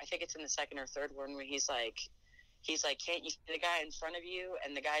where I think it's in the second or third one where he's like, can't you see the guy in front of you?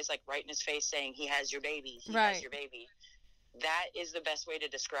 And the guy's like right in his face saying, he has your baby. He Right. has your baby. That is the best way to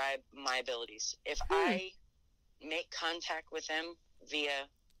describe my abilities. If I make contact with them via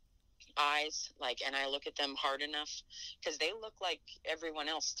eyes, like, and I look at them hard enough, because they look like everyone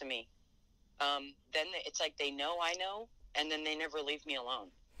else to me, then it's like they know I know, and then they never leave me alone.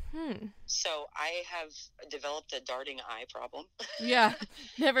 So I have developed a darting eye problem. Yeah.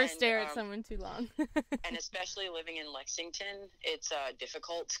 Never And, stare at someone too long. And especially living in Lexington, it's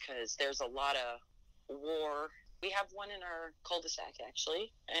difficult because there's a lot of war. We have one in our cul-de-sac,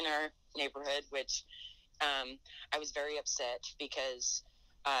 actually, in our neighborhood, which I was very upset because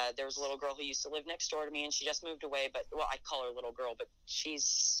there was a little girl who used to live next door to me, and she just moved away. But, well, I call her little girl, but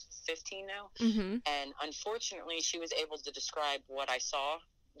she's 15 now. Mm-hmm. And unfortunately, she was able to describe what I saw,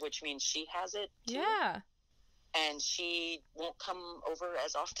 which means she has it too. Yeah. And she won't come over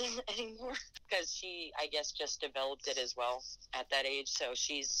as often anymore because she, I guess, just developed it as well at that age. So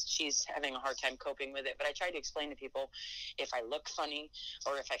she's having a hard time coping with it. But I try to explain to people, if I look funny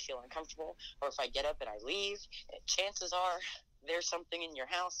or if I feel uncomfortable or if I get up and I leave, chances are there's something in your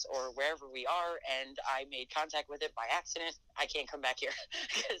house or wherever we are, and I made contact with it by accident, I can't come back here.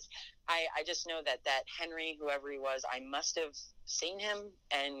 Because I just know that Henry, whoever he was, I must have seen him,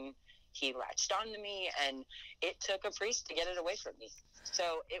 and he latched on to me, and it took a priest to get it away from me.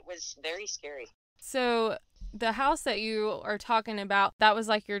 So it was very scary. So the house that you are talking about, that was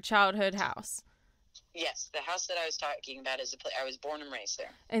like your childhood house. Yes, the house that I was talking about is I was born and raised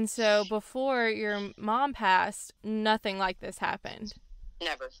there. And so before your mom passed, nothing like this happened.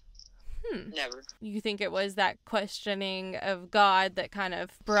 Never. Never. You think it was that questioning of God that kind of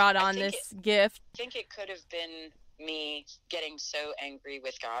brought on this gift? I think it could have been me getting so angry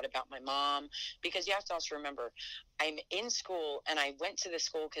with God about my mom, because you have to also remember, I'm in school, and I went to the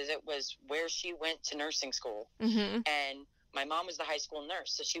school because it was where she went to nursing school. Mm-hmm. And my mom was the high school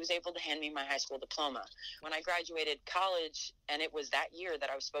nurse, so she was able to hand me my high school diploma. When I graduated college, and it was that year that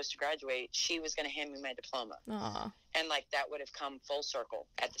I was supposed to graduate, she was going to hand me my diploma. Aww. And, like, that would have come full circle.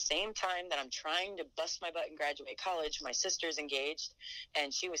 At the same time that I'm trying to bust my butt and graduate college, my sister's engaged,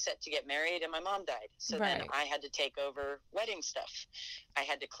 and she was set to get married, and my mom died. So then Right. I had to take over wedding stuff. I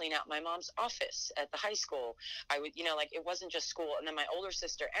had to clean out my mom's office at the high school. I would, like, it wasn't just school. And then my older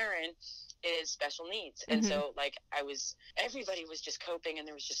sister, Erin, is special needs. And so, like, everybody was just coping, and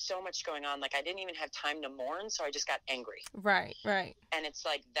there was just so much going on. Like, I didn't even have time to mourn, so I just got angry. Right. And it's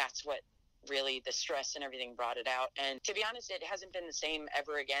like, that's what really the stress and everything brought it out. And to be honest, it hasn't been the same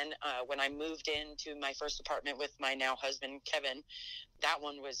ever again. When I moved into my first apartment with my now husband, Kevin, that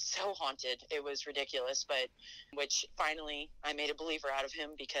one was so haunted. It was ridiculous, but which finally I made a believer out of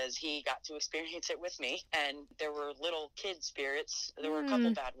him because he got to experience it with me. And there were little kid spirits. There were a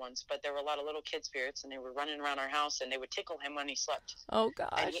couple bad ones, but there were a lot of little kid spirits, and they were running around our house, and they would tickle him when he slept. Oh,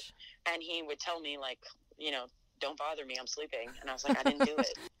 gosh. And he would tell me, like, don't bother me, I'm sleeping. And I was like, I didn't do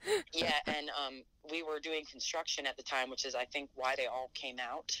it. Yeah, and we were doing construction at the time, which is, I think, why they all came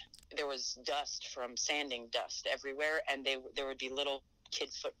out. There was dust from sanding dust everywhere, and there would be little kid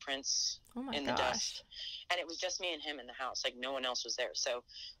footprints in the dust. And it was just me and him in the house. Like, no one else was there. So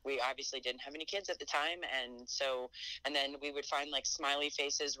we obviously didn't have any kids at the time. And then we would find, like, smiley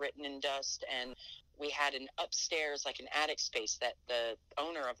faces written in dust. And we had an upstairs, like an attic space that the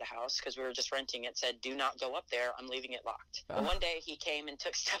owner of the house, because we were just renting it, said, do not go up there. I'm leaving it locked. But one day he came and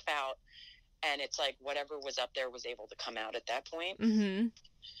took stuff out, and it's like whatever was up there was able to come out at that point. Mm-hmm.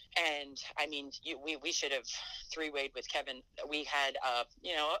 And I mean, we should have three-wayed with Kevin. We had,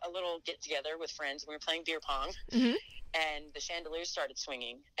 a little get-together with friends. We were playing beer pong. Mm-hmm. And the chandeliers started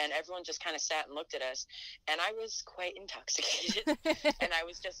swinging, and everyone just kind of sat and looked at us. And I was quite intoxicated. And I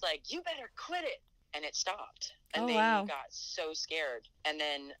was just like, you better quit it. And it stopped. And they got so scared. And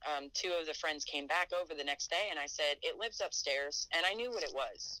then two of the friends came back over the next day, and I said, it lives upstairs. And I knew what it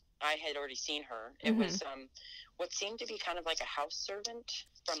was. I had already seen her. It was what seemed to be kind of like a house servant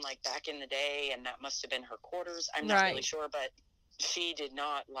from, like, back in the day, and that must have been her quarters. I'm not really sure, but she did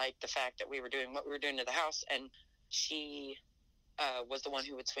not like the fact that we were doing what we were doing to the house. And she was the one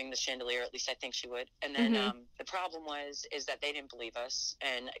who would swing the chandelier. At least I think she would. And then the problem is that they didn't believe us.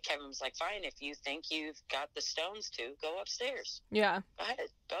 And Kevin was like, fine, if you think you've got the stones to, go upstairs. Yeah. Go ahead,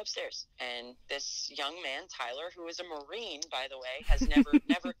 go upstairs. And this young man, Tyler, who is a Marine, by the way, has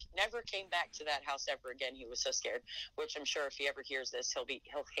never came back to that house ever again. He was so scared, which I'm sure if he ever hears this, he'll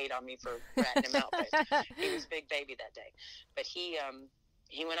hate on me for ratting him out. But he was a big baby that day. But he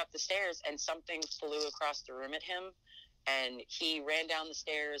went up the stairs and something flew across the room at him. And he ran down the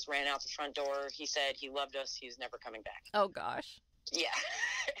stairs, ran out the front door. He said he loved us. He was never coming back. Oh, gosh. Yeah.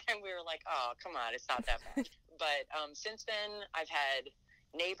 And we were like, oh, come on. It's not that bad. But since then, I've had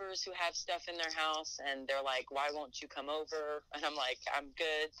neighbors who have stuff in their house, and they're like, why won't you come over? And I'm like, I'm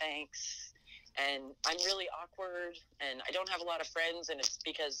good, thanks. And I'm really awkward, and I don't have a lot of friends, and it's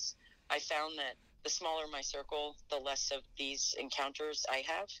because I found that the smaller my circle, the less of these encounters I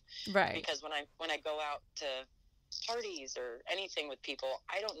have. Right. Because when I go out to parties or anything with people,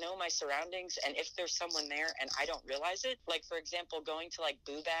 I don't know my surroundings, and if there's someone there and I don't realize it, like for example going to like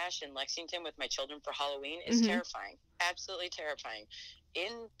Boo Bash in Lexington with my children for Halloween is terrifying, absolutely terrifying.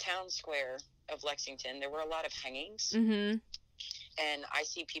 In town square of Lexington there were a lot of hangings, and I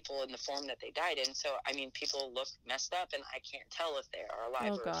see people in the form that they died in, so I mean people look messed up and I can't tell if they are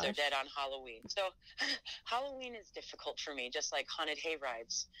alive or if they're dead on Halloween. So Halloween is difficult for me, just like haunted hay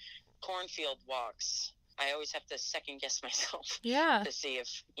rides, cornfield walks. I always have to second guess myself to see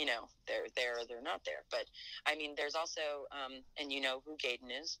if, they're there or they're not there. But I mean, there's also, and you know who Gaten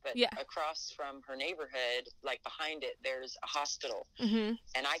is, but across from her neighborhood, like behind it, there's a hospital, and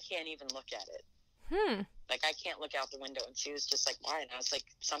I can't even look at it. Like I can't look out the window. And she was just like, why? And I was like,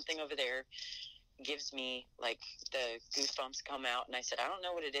 something over there gives me like the goosebumps come out. And I said, I don't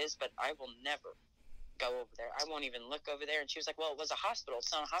know what it is, but I will never go over there. I won't even look over there. And she was like, well, it was a hospital.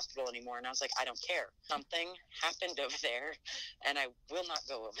 It's not a hospital anymore. And I was like, I don't care. Something happened over there and I will not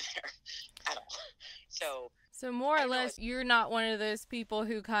go over there at all. So more or less, you're not one of those people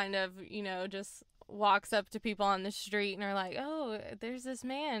who kind of, just walks up to people on the street and are like, oh, there's this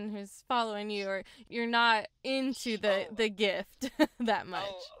man who's following you, or you're not into the gift that much.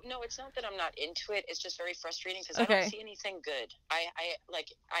 Oh, no, it's not that I'm not into it. It's just very frustrating because I don't see anything good. I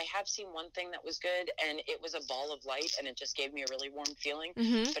have seen one thing that was good, and it was a ball of light, and it just gave me a really warm feeling,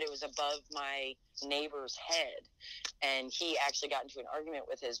 but it was above my neighbor's head, and he actually got into an argument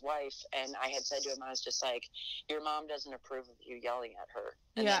with his wife, and I had said to him, I was just like, your mom doesn't approve of you yelling at her.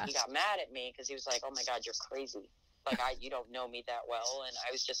 And then he got mad at me because he was like, oh my God, you're crazy. Like, you don't know me that well. And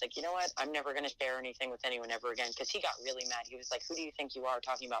I was just like, you know what? I'm never going to share anything with anyone ever again. Because he got really mad. He was like, who do you think you are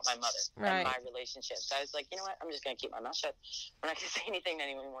talking about my mother and my relationship? So I was like, you know what? I'm just going to keep my mouth shut. I'm not going to say anything to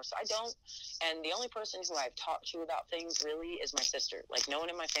anyone anymore. So I don't. And the only person who I've talked to about things really is my sister. Like, no one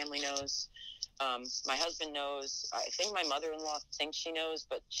in my family knows. My husband knows. I think my mother-in-law thinks she knows,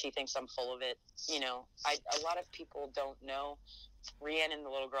 but she thinks I'm full of it. A lot of people don't know. Rhiannon, the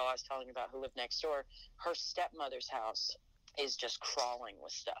little girl I was telling you about who lived next door, her stepmother's house is just crawling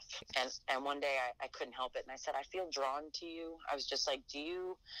with stuff. And one day I couldn't help it. And I said, I feel drawn to you. I was just like, do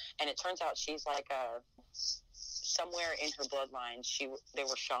you? And it turns out she's like somewhere in her bloodline, they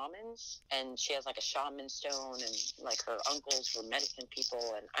were shamans, and she has like a shaman stone, and like her uncles were medicine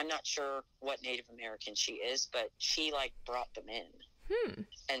people. And I'm not sure what Native American she is, but she like brought them in.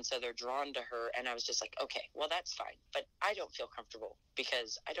 And so they're drawn to her, and I was just like, okay, well, that's fine. But I don't feel comfortable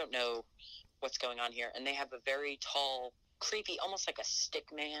because I don't know what's going on here. And they have a very tall, creepy, almost like a stick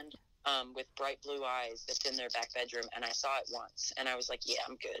man with bright blue eyes that's in their back bedroom. And I saw it once, and I was like, yeah,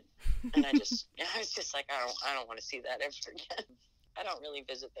 I'm good. And I was just like, I don't want to see that ever again. I don't really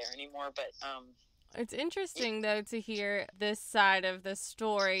visit there anymore, but it's interesting though to hear this side of the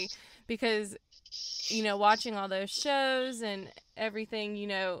story, because watching all those shows and everything,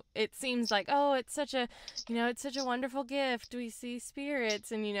 it seems like, oh, it's such a wonderful gift. We see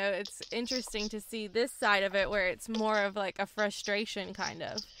spirits, and it's interesting to see this side of it where it's more of like a frustration kind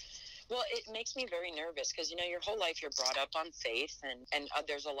of. Well, it makes me very nervous because, your whole life you're brought up on faith, and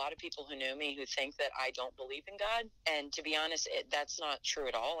there's a lot of people who know me who think that I don't believe in God. And to be honest, that's not true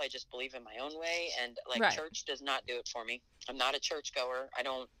at all. I just believe in my own way, and church does not do it for me. I'm not a churchgoer. I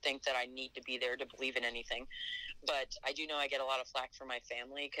don't think that I need to be there to believe in anything. But I do know I get a lot of flack from my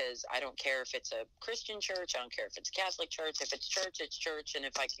family because I don't care if it's a Christian church. I don't care if it's a Catholic church. If it's church, it's church. And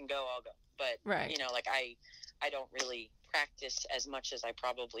if I can go, I'll go. But, I don't really practice as much as I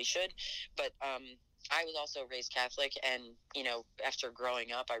probably should. But I was also raised Catholic, and after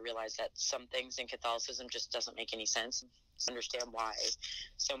growing up I realized that some things in Catholicism just doesn't make any sense. I understand why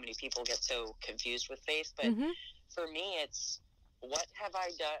so many people get so confused with faith, but for me it's what have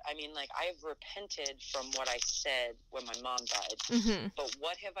I done? I mean, like, I've repented from what I said when my mom died, but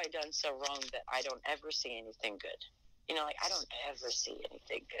what have I done so wrong that I don't ever see anything good? You know, like, I don't ever see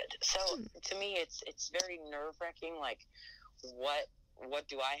anything good. So to me, it's very nerve-wracking. Like, what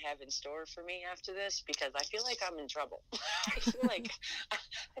do I have in store for me after this? Because I feel like I'm in trouble. I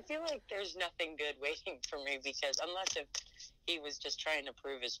feel like there's nothing good waiting for me, because unless if he was just trying to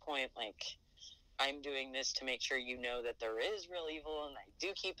prove his point, like, I'm doing this to make sure you know that there is real evil and I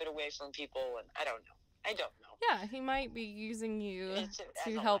do keep it away from people, and I don't know. Yeah, he might be using you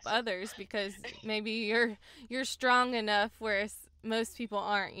to a help lesson. others, because maybe you're strong enough, whereas most people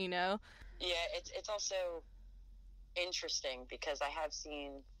aren't, you know? Yeah, it's also interesting because I have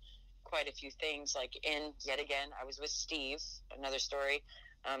seen quite a few things. Like, yet again, I was with Steve, another story.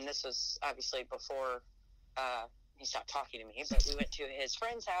 This was obviously before he stopped talking to me, but we went to his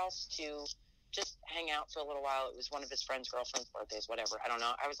friend's house to just hang out for a little while. It was one of his friend's girlfriend's birthdays, whatever. I don't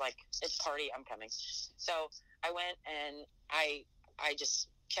know. I was like, it's a party, I'm coming. So I went, and I just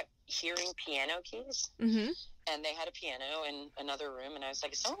kept hearing piano keys. And they had a piano in another room, and I was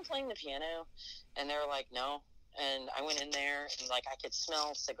like, is someone playing the piano? And they were like, no. And I went in there, and like, I could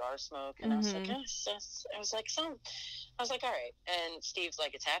smell cigar smoke, and I was like, all right. And Steve's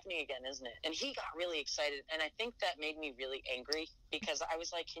like, it's happening again, isn't it? And he got really excited, and I think that made me really angry, because I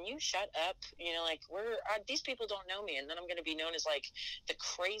was like, can you shut up? You know, like, these people don't know me, and then I'm going to be known as like the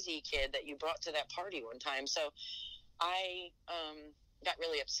crazy kid that you brought to that party one time. So I got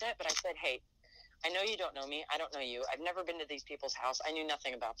really upset, but I said, hey, I know you don't know me. I don't know you. I've never been to these people's house. I knew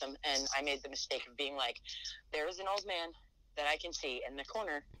nothing about them. And I made the mistake of being like, there is an old man that I can see in the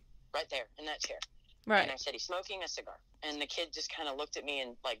corner right there in that chair. Right. And I said, he's smoking a cigar. And the kid just kind of looked at me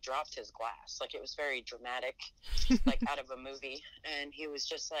and like dropped his glass. Like, it was very dramatic, like out of a movie. And he was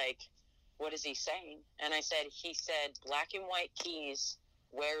just like, what is he saying? And I said, he said, black and white keys,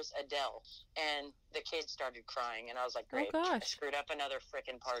 where's Adele? And the kid started crying. And I was like, great, I screwed up another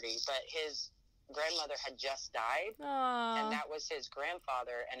frickin' party. But his grandmother had just died. Aww. And that was his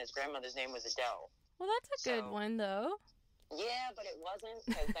grandfather, and his grandmother's name was Adele. Well, that's a good one, though. Yeah, but it wasn't,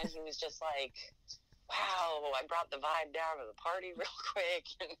 because then he was just like, wow, I brought the vibe down to the party real quick,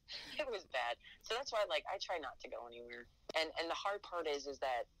 and it was bad. So that's why, like, I try not to go anywhere. And the hard part is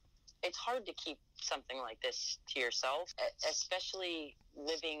that it's hard to keep something like this to yourself, especially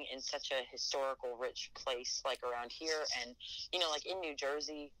living in such a historical rich place like around here. And, you know, like in New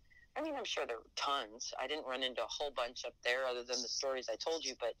Jersey, I mean, I'm sure there were tons. I didn't run into a whole bunch up there other than the stories I told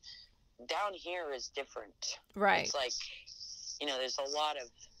you, but down here is different. Right. It's like, you know, there's a lot of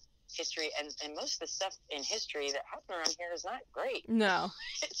history, and most of the stuff in history that happened around here is not great. No.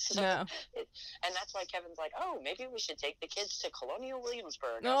 And that's why Kevin's like, oh, maybe we should take the kids to Colonial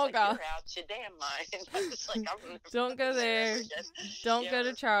Williamsburg. Oh, like, God. You're out your damn mind. I was like, don't go there. Don't go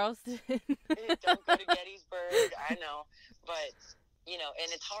to Charleston. Don't go to Gettysburg. I know. But, you know,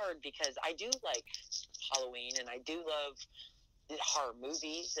 and it's hard because I do like Halloween, and I do love horror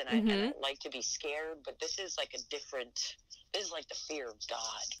movies, and I like to be scared, but this is like this is like the fear of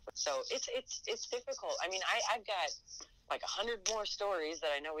God. So it's difficult. I mean, I've got like 100 more stories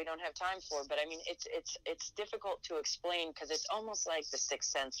that I know we don't have time for, but I mean, it's difficult to explain, because it's almost like the sixth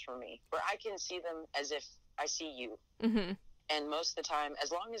sense for me, where I can see them as if I see you. And most of the time,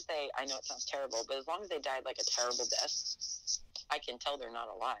 as long as I know it sounds terrible, but as long as they died like a terrible death, I can tell they're not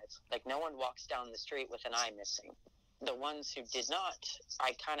alive. Like, no one walks down the street with an eye missing. The ones who did not,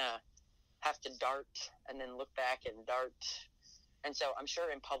 I kind of have to dart and then look back and dart. And so I'm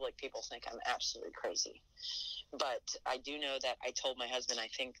sure in public people think I'm absolutely crazy. But I do know that I told my husband, I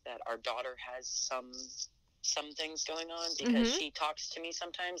think that our daughter has some things going on, because she talks to me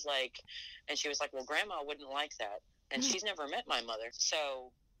sometimes, like, and she was like, well, Grandma wouldn't like that. And she's never met my mother.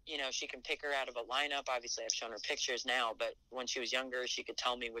 So, you know, she can pick her out of a lineup. Obviously, I've shown her pictures now, but when she was younger, she could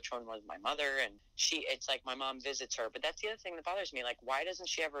tell me which one was my mother. And it's like my mom visits her. But that's the other thing that bothers me. Like, why doesn't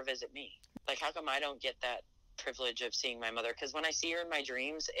she ever visit me? Like, how come I don't get that privilege of seeing my mother? Because when I see her in my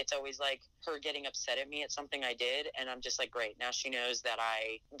dreams, it's always like her getting upset at me at something I did, and I'm just like, great, now she knows that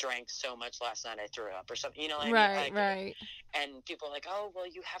I drank so much last night I threw up or something, you know what I mean? Right. And people are like, oh, well,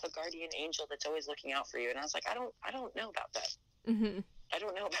 you have a guardian angel that's always looking out for you. And I was like, I don't know about that. I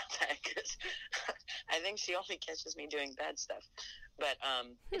don't know about that, because I think she only catches me doing bad stuff. But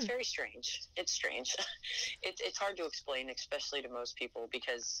it's very strange. It's strange. It's hard to explain, especially to most people,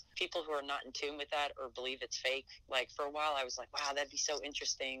 because people who are not in tune with that or believe it's fake, like, for a while I was like, wow, that'd be so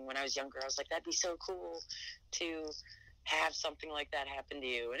interesting. When I was younger, I was like, that'd be so cool to have something like that happen to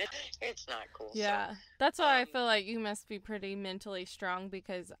you, and it's not cool. Yeah, So, that's why I feel like you must be pretty mentally strong,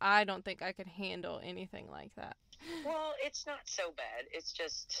 because I don't think I could handle anything like that. well, it's not so bad. It's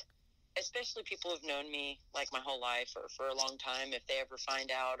just, especially people who've known me like my whole life or for a long time, if they ever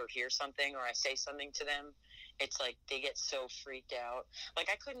find out or hear something or I say something to them, it's like they get so freaked out. Like,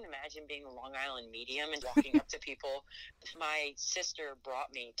 I couldn't imagine being a Long Island medium and walking up to people. My sister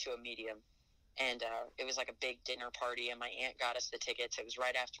brought me to a medium, and it was like a big dinner party, and my aunt got us the tickets. It was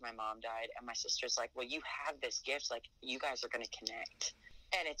right after my mom died, and my sister's like, well, you have this gift, like, you guys are going to connect.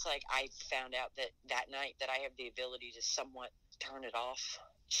 And it's like, I found out that night that I have the ability to somewhat turn it off.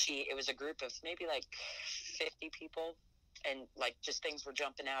 It was a group of maybe like 50 people, and like just things were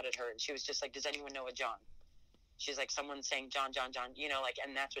jumping out at her, and she was just like, does anyone know a John? She's like, someone's saying John, John, John, you know, like,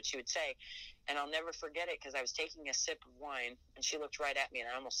 and that's what she would say. And I'll never forget it, because I was taking a sip of wine, and she looked right at me, and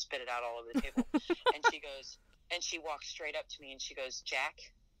I almost spit it out all over the table. And she goes, and she walked straight up to me, and she goes, Jack,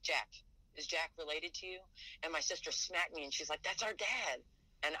 is Jack related to you? And my sister smacked me, and she's like, that's our dad.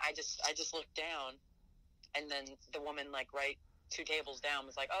 And I just looked down, and then the woman, like, right 2 tables down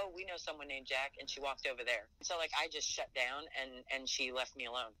was like, oh, we know someone named Jack, and she walked over there. So, like, I just shut down, and she left me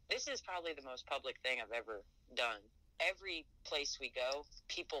alone. This is probably the most public thing I've ever done. Every place we go,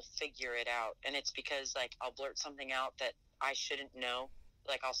 people figure it out, and it's because, like, I'll blurt something out that I shouldn't know.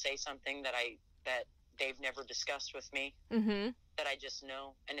 Like, I'll say something that they've never discussed with me, that I just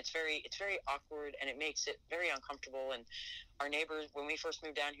know, and it's very awkward, and it makes it very uncomfortable. And our neighbors, when we first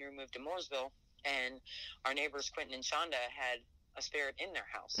moved down here, we moved to Mooresville, and our neighbors Quentin and Shonda had a spirit in their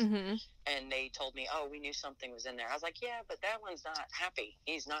house, and they told me, oh, we knew something was in there. I was like, yeah, but that one's not happy.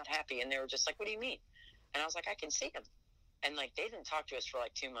 He's not happy. And they were just like, what do you mean? And I was like, I can see him. And like, they didn't talk to us for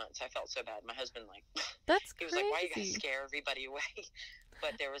like 2 months. I felt so bad. My husband, like, That's he was crazy. like, why you gotta scare everybody away?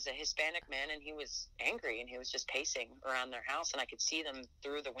 But there was a Hispanic man, and he was angry, and he was just pacing around their house, and I could see them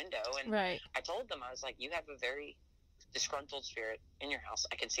through the window. And Right. I told them, I was like, you have a very disgruntled spirit in your house.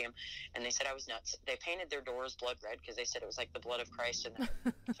 I can see him. And they said I was nuts. They painted their doors blood red, because they said it was like the blood of Christ, and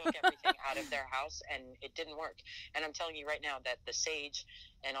they took everything out of their house, and it didn't work. And I'm telling you right now that the sage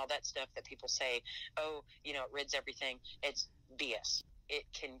and all that stuff that people say, oh, you know, it rids everything, it's BS. It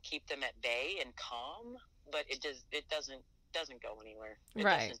can keep them at bay and calm, but it doesn't go anywhere. It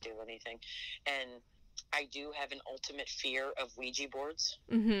Right. doesn't do anything. And I do have an ultimate fear of Ouija boards.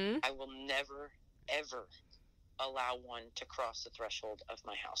 I will never, ever allow one to cross the threshold of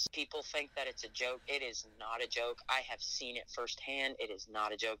my house. People think that it's a joke. It is not a joke. I have seen it firsthand. It is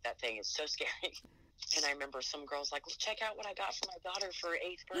not a joke. That thing is so scary. And I remember some girls like, well, check out what I got for my daughter for her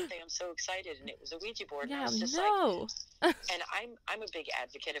 8th birthday. I'm so excited. And it was a Ouija board. And I was just like, and I'm a big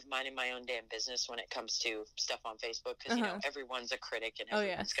advocate of minding my own damn business when it comes to stuff on Facebook, because you know, everyone's a critic, and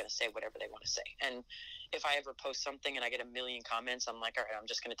everyone's going to say whatever they want to say. And if I ever post something and I get a million comments, I'm like, all right, I'm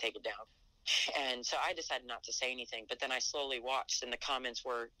just going to take it down. And so I decided not to say anything. But then I slowly watched, and the comments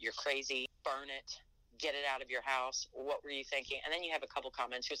were, you're crazy, burn it, get it out of your house, what were you thinking? And then you have a couple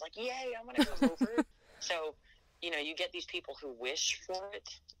comments who's like, yay, I want to come over. So, you know, you get these people who wish for it,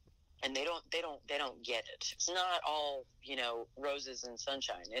 and they don't get it. It's not all, you know, roses and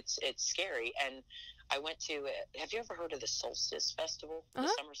sunshine. It's scary. And I went to, have you ever heard of the Solstice Festival? The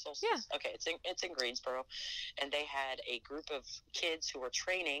summer solstice? Yeah. Okay, it's in Greensboro, and they had a group of kids who were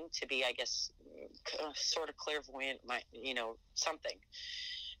training to be, I guess, sort of clairvoyant, something.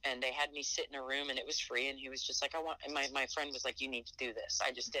 And they had me sit in a room, and it was free, and he was just like, my friend was like, you need to do this.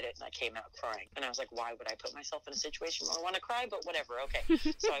 I just did it, and I came out crying. And I was like, why would I put myself in a situation where I want to cry? But whatever, okay.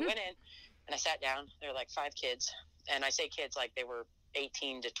 So I went in, and I sat down. There were like 5 kids, and I say kids like they were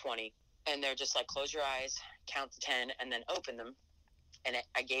 18 to 20. And they're just like, close your eyes, count to 10, and then open them. And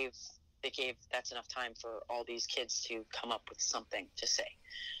they gave, that's enough time for all these kids to come up with something to say.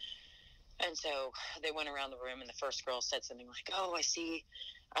 And so they went around the room, and the first girl said something like, oh, I see,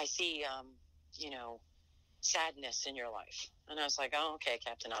 sadness in your life. And I was like, oh, okay,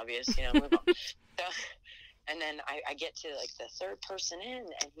 Captain Obvious, move on. So, and then I get to like the third person in,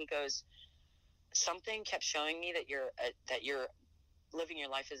 and he goes, something kept showing me that you're living your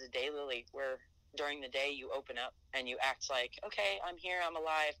life as a daylily, where during the day you open up and you act like, okay, I'm here, I'm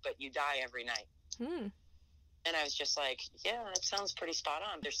alive, but you die every night. And I was just like, yeah, that sounds pretty spot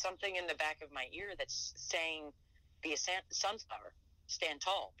on. There's something in the back of my ear that's saying, be a sunflower, stand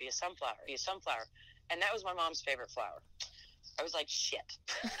tall, be a sunflower, be a sunflower. And that was my mom's favorite flower. I was like, shit.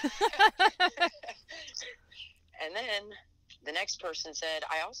 And then the next person said,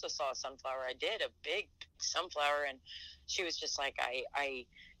 I also saw a sunflower. I did, a big sunflower. And she was just like, I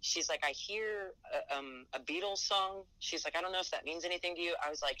she's like, I hear a Beatles song. She's like, I don't know if that means anything to you. I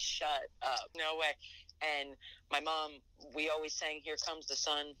was like, shut up. No way. And my mom, we always sang Here Comes the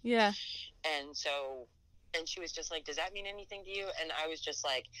Sun. Yeah. And so, and she was just like, does that mean anything to you? And I was just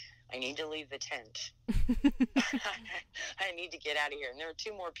like, I need to leave the tent. I need to get out of here. And there were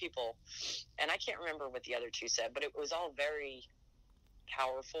two more people, and I can't remember what the other two said, but it was all very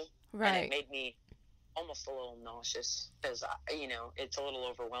powerful. Right. And it made me almost a little nauseous because, you know, it's a little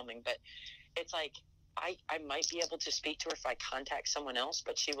overwhelming. But it's like, I might be able to speak to her if I contact someone else,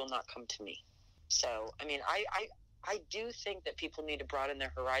 but she will not come to me. So, I mean, I do think that people need to broaden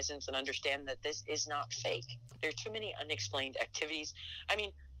their horizons and understand that this is not fake. There are too many unexplained activities. I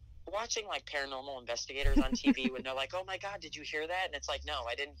mean, watching like paranormal investigators on TV when they're like, oh my God, did you hear that? And it's like, no,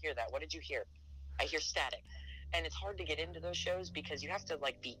 I didn't hear that. What did you hear? I hear static. And it's hard to get into those shows because you have to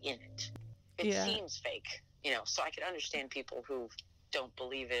like be in it. It seems fake, you know, so I can understand people who don't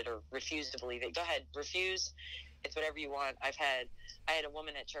believe it or refuse to believe it. Go ahead, refuse. It's whatever you want. I had a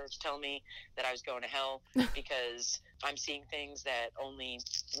woman at church tell me that I was going to hell because I'm seeing things that only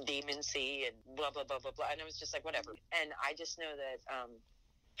demons see and blah, blah, blah, blah, blah. And I was just like, whatever. And I just know that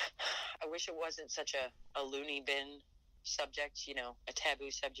I wish it wasn't such a loony bin subject, you know, a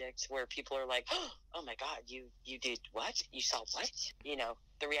taboo subject where people are like, oh my God, you did what? You saw what? You know,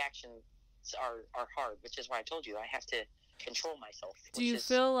 the reactions are hard, which is why I told you I have to control myself. Do you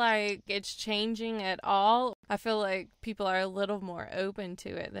feel like it's changing at all? I feel like people are a little more open to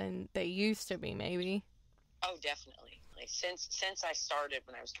it than they used to be, maybe. Oh, definitely. Like since I started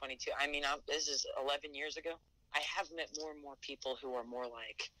when I was 22, I mean, this is 11 years ago. I have met more and more people who are more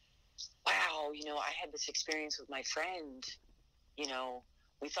like, wow, you know, I had this experience with my friend, you know,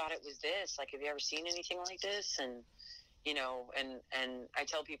 we thought it was this, like, have you ever seen anything like this? And, you know, and I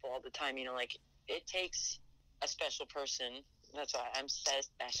tell people all the time, you know, like, it takes a special person, that's why I'm so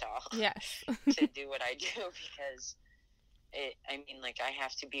special, yes, to do what I do, because I mean, like, I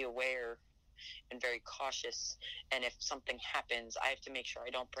have to be aware and very cautious, and if something happens, I have to make sure I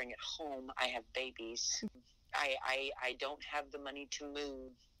don't bring it home. I have babies. I don't have the money to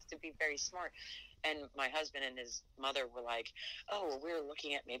move, to be very smart. And my husband and his mother were like, oh, well, we were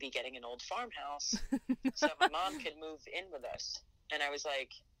looking at maybe getting an old farmhouse so my mom could move in with us. And I was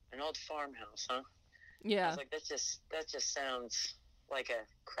like, an old farmhouse, huh? Yeah. I was like, that just sounds like a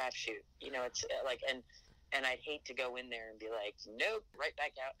crapshoot, you know. It's like, and I'd hate to go in there and be like, nope, right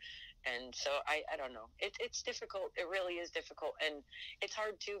back out. And so I don't know. It's difficult. It really is difficult, and it's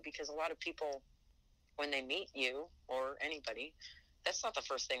hard too because a lot of people, when they meet you or anybody, that's not the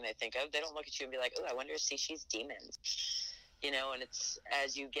first thing they think of. They don't look at you and be like, oh, I wonder if she's demons. You know, and it's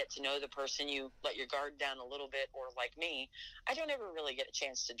as you get to know the person, you let your guard down a little bit. Or like me, I don't ever really get a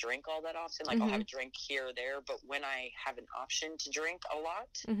chance to drink all that often. Like, I'll have a drink here or there. But when I have an option to drink a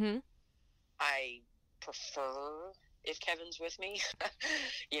lot, I prefer if Kevin's with me.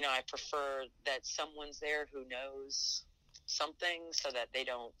 You know, I prefer that someone's there who knows something so that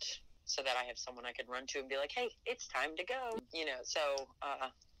I have someone I can run to and be like, hey, it's time to go. You know, so,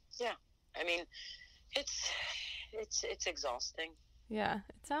 yeah, I mean, it's exhausting. Yeah,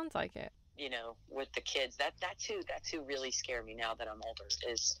 it sounds like it. You know, with the kids, that's who really scare me now that I'm older,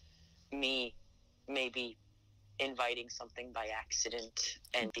 is me maybe inviting something by accident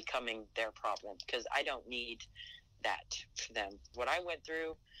and becoming their problem, because I don't need that for them. What I went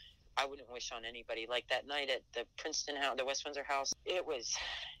through, I wouldn't wish on anybody. Like that night at the Princeton house, the West Windsor house, it was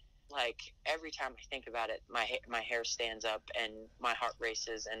like, every time I think about it, my hair stands up and my heart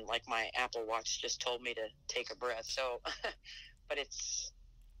races, and like my Apple Watch just told me to take a breath. So, but it's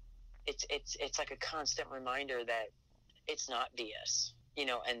like a constant reminder that it's not BS, you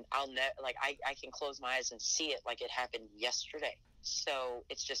know. And I can close my eyes and see it like it happened yesterday. So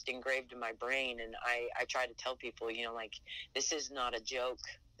it's just engraved in my brain, and I try to tell people, you know, like, this is not a joke.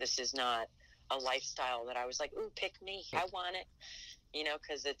 This is not a lifestyle that I was like, ooh, pick me, I want it. You know,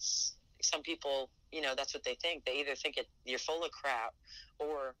 because it's, some people, you know, that's what they think. They either think you're full of crap,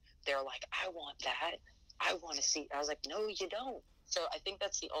 or they're like, I want that. I want to see. I was like, no, you don't. So I think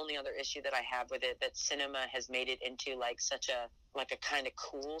that's the only other issue that I have with it, that cinema has made it into like such a kind of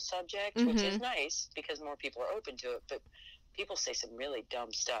cool subject, which is nice because more people are open to it. But people say some really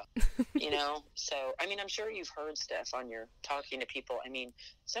dumb stuff, you know? So, I mean, I'm sure you've heard stuff on your talking to people. I mean,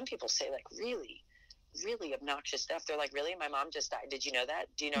 some people say like really really obnoxious stuff. They're like, really? My mom just died. Did you know that?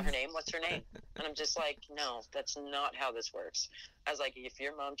 Do you know her name? What's her name? And I'm just like, no, that's not how this works. I was like, if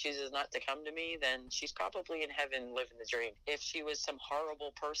your mom chooses not to come to me, then she's probably in heaven living the dream. If she was some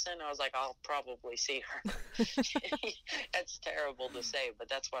horrible person, I was like, I'll probably see her. That's terrible to say, but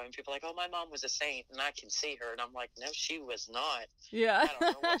that's why when people are like, oh, my mom was a saint and I can see her. And I'm like, no, she was not. Yeah. I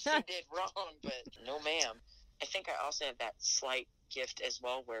don't know what she did wrong, but no, ma'am. I think I also have that slight gift as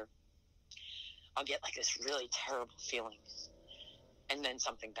well where I'll get like this really terrible feeling and then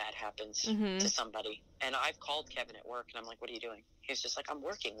something bad happens to somebody. And I've called Kevin at work and I'm like, what are you doing? He was just like, I'm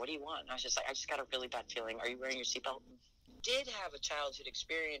working. What do you want? And I was just like, I just got a really bad feeling. Are you wearing your seatbelt? Did have a childhood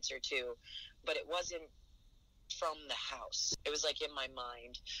experience or two, but it wasn't from the house. It was like in my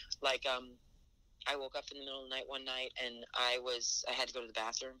mind. Like, I woke up in the middle of the night one night and I had to go to the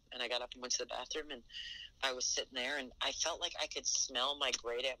bathroom, and I got up and went to the bathroom, and I was sitting there and I felt like I could smell my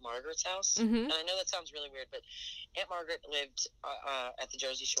great Aunt Margaret's house. And I know that sounds really weird, but Aunt Margaret lived at the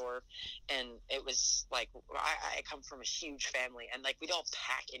Jersey Shore, and it was like, I come from a huge family, and like we don't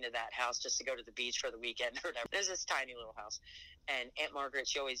pack into that house just to go to the beach for the weekend or whatever. There's this tiny little house, and Aunt Margaret,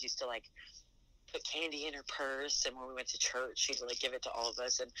 she always used to like put candy in her purse, and when we went to church, she'd like give it to all of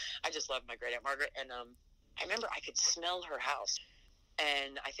us, and I just loved my great Aunt Margaret. And I remember I could smell her house.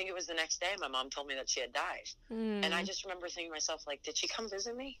 And I think it was the next day my mom told me that she had died. And I just remember thinking to myself, like, did she come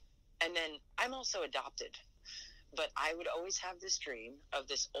visit me? And then I'm also adopted. But I would always have this dream of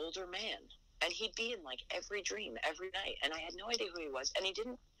this older man. And he'd be in, like, every dream, every night. And I had no idea who he was. And he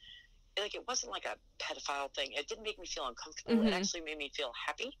didn't, like, it wasn't like a pedophile thing. It didn't make me feel uncomfortable. It actually made me feel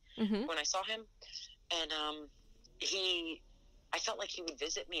happy when I saw him. And I felt like he would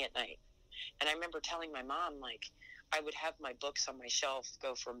visit me at night. And I remember telling my mom, like, I would have my books on my shelf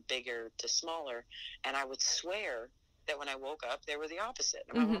go from bigger to smaller, and I would swear that when I woke up, they were the opposite.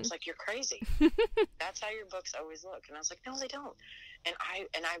 And my mom's like, you're crazy. That's how your books always look. And I was like, no, they don't. And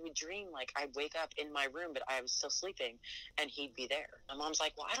I would dream, like, I'd wake up in my room, but I was still sleeping, and he'd be there. My mom's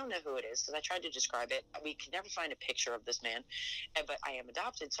like, well, I don't know who it is, because I tried to describe it. We could never find a picture of this man, but I am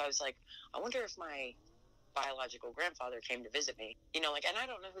adopted. So I was like, I wonder if my biological grandfather came to visit me, you know, like, and I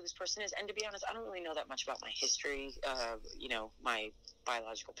don't know who this person is. And to be honest, I don't really know that much about my history, you know, my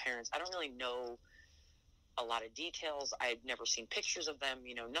biological parents. I don't really know a lot of details. I'd never seen pictures of them,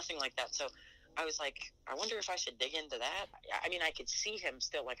 you know, nothing like that. So I was like, I wonder if I should dig into that. I mean, I could see him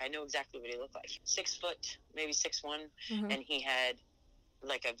still, like, I know exactly what he looked like. 6 foot, maybe 6'1", and he had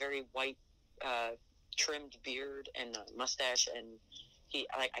like a very white, trimmed beard and a mustache, and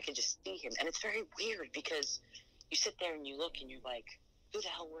I could just see him. And it's very weird because you sit there and you look and you're like, who the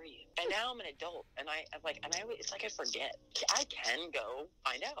hell were you? And now I'm an adult, and it's like I forget. I can go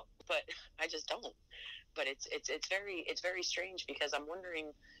find out, but I just don't. But it's very strange, because I'm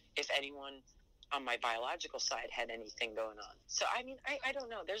wondering if anyone on my biological side had anything going on. So I mean, I don't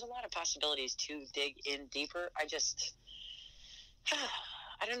know. There's a lot of possibilities to dig in deeper. I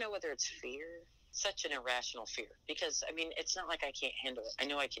don't know whether it's fear. Such an irrational fear, because I mean, it's not like I can't handle it. I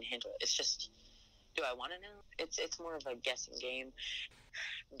know I can handle it. It's just, do I want to know? It's more of a guessing game.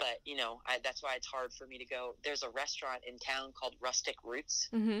 But you know, that's why it's hard for me to go. There's a restaurant in town called Rustic Roots,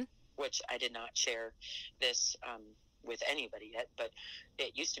 which I did not share this with anybody yet, but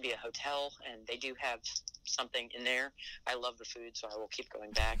it used to be a hotel, and they do have something in there. I love the food, so I will keep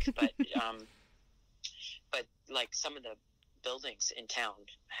going back. But but like some of the buildings in town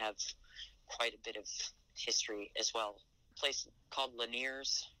have quite a bit of history as well. A place called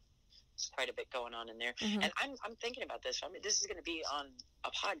Lanier's. There's quite a bit going on in there. And I'm thinking about this. I mean, this is going to be on a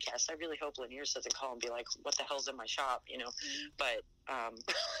podcast. I really hope Lanier's doesn't call and be like, what the hell's in my shop, you know? But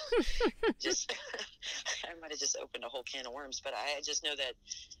just I might have just opened a whole can of worms. But I just know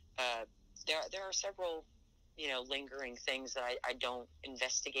that there are several, you know, lingering things that I don't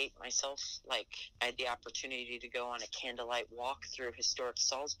investigate myself. Like, I had the opportunity to go on a candlelight walk through historic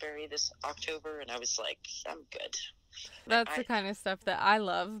Salisbury this October, and I was like, I'm good. That's the kind of stuff that I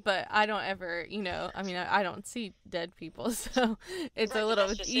love, but I don't ever, you know, I mean, I don't see dead people, so it's a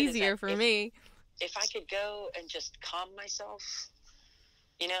little easier for me. If I could go and just calm myself,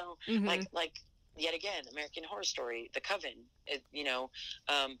 you know, like yet again, American Horror Story, The Coven, you know,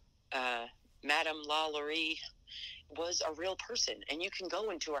 Madame LaLaurie was a real person, and you can go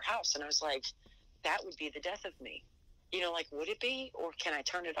into her house, and I was like, that would be the death of me. You know, like, would it be, or can I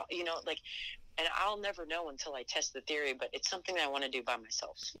turn it off? You know, like, and I'll never know until I test the theory, but it's something that I want to do by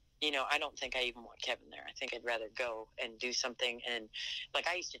myself. You know, I don't think I even want Kevin there. I think I'd rather go and do something. And like,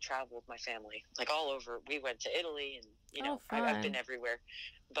 I used to travel with my family, like all over. We went to Italy, and, you know, I've been everywhere.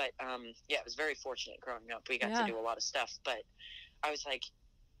 But, yeah, it was very fortunate growing up. We got to do a lot of stuff, but I was like,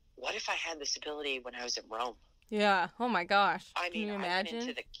 what if I had this ability when I was in Rome? Yeah. Oh my gosh. I mean, Can you I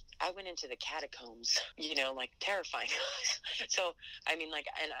imagine? went into the catacombs, like terrifying. So, I mean, like,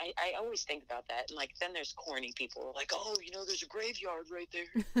 and I always think about that. And like, then there's corny people who are like, oh, there's a graveyard right there.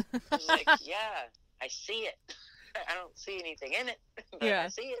 I was like, yeah, I see it. I don't see anything in it, but Yeah. I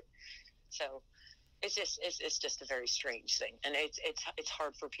see it. So it's just a very strange thing. And it's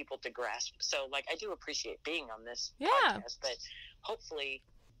hard for people to grasp. So like, I do appreciate being on this podcast, but hopefully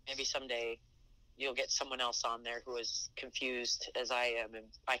maybe someday you'll get someone else on there who is confused as I am, and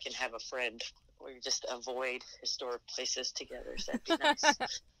I can have a friend where you just avoid historic places together. So that'd be nice.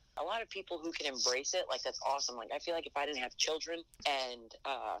 A lot of people who can embrace it, like, that's awesome. Like, I feel like if I didn't have children, and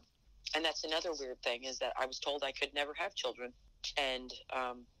that's another weird thing, is that I was told I could never have children. And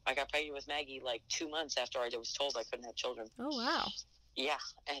I got pregnant with Maggie like 2 months after I was told I couldn't have children. Oh, wow. Yeah.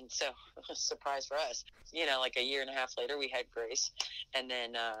 And so, surprise for us, like a year and a half later, we had Grace. And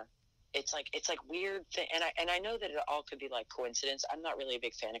then it's like weird thing. And I know that it all could be like coincidence. I'm not really a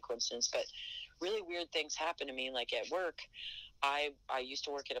big fan of coincidence, but really weird things happen to me. Like at work, I used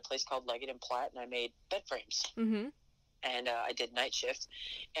to work at a place called Leggett and Platt, and I made bed frames. Mm-hmm. And I did night shift,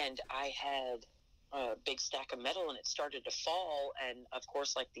 and I had a big stack of metal, and it started to fall. And of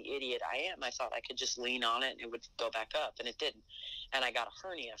course, like the idiot I am, I thought I could just lean on it and it would go back up, and it didn't. And I got a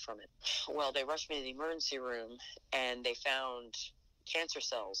hernia from it. Well, they rushed me to the emergency room, and they found cancer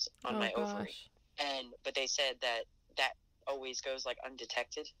cells on my ovary. But they said that always goes like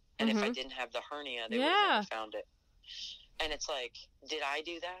undetected. And if I didn't have the hernia, they would have never found it. And it's like, did I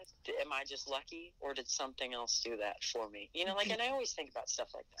do that? Am I just lucky, or did something else do that for me? Like, and I always think about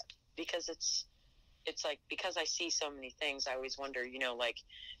stuff like that, because it's like, because I see so many things, I always wonder, like,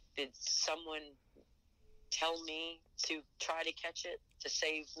 did someone tell me to try to catch it to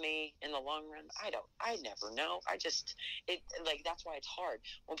save me in the long run? I never know. Like, that's why it's hard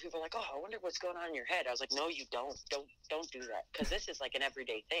when people are like, oh, I wonder what's going on in your head. I was like, no, you don't do that, because this is like an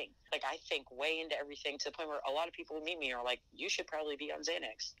everyday thing. Like, I think way into everything, to the point where a lot of people who meet me are like, you should probably be on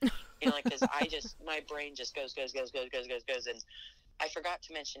Xanax, like, because my brain just goes. And I forgot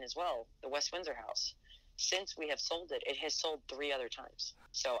to mention as well, the West Windsor house, since we have sold it, it has sold 3 other times.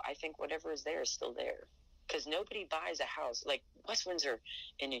 So I think whatever is there is still there. Because nobody buys a house. Like, West Windsor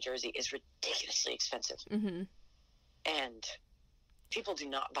in New Jersey is ridiculously expensive. Mm-hmm. And people do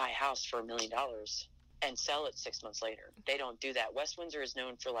not buy a house for $1 million and sell it 6 months later. They don't do that. West Windsor is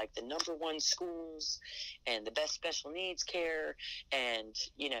known for, like, the #1 schools and the best special needs care, and,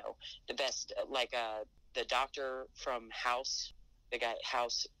 the best, like, the doctor from House, the guy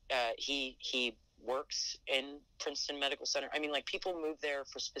House, he works in Princeton Medical Center. I mean, like, people move there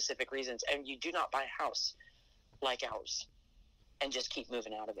for specific reasons, and you do not buy a house like ours and just keep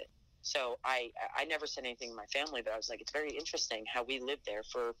moving out of it. So I never said anything to my family, but I was like, it's very interesting how we lived there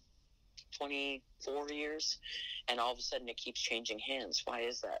for 24 years, and all of a sudden it keeps changing hands. Why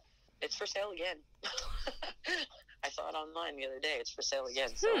is that? It's for sale again. I saw it online the other day. It's for sale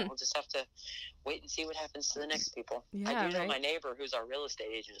again. So we'll just have to wait and see what happens to the next people. Yeah, I do know my neighbor, who's our real estate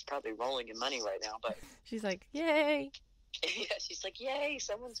agent, is probably rolling in money right now, but she's like, yay. Yeah, she's like, yay,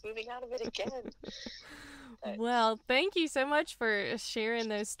 someone's moving out of it again. Well, thank you so much for sharing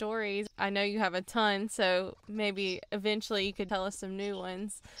those stories. I know you have a ton, so maybe eventually you could tell us some new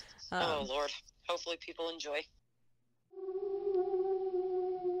ones. Oh, Lord. Hopefully people enjoy.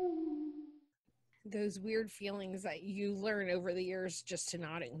 Those weird feelings that you learn over the years just to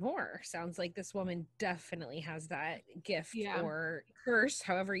not ignore. Sounds like this woman definitely has that gift or curse,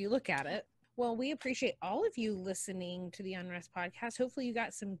 however you look at it. Well, we appreciate all of you listening to the Unrest podcast. Hopefully you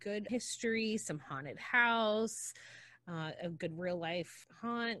got some good history, some haunted house, a good real life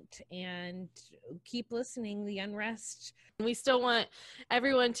haunt, and keep listening. The Unrest. We still want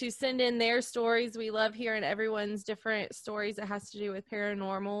everyone to send in their stories. We love hearing everyone's different stories that has to do with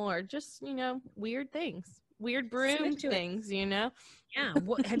paranormal or just, weird things, weird broom things, Yeah.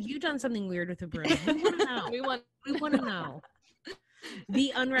 Have you done something weird with a broom? We want to know. We want to know.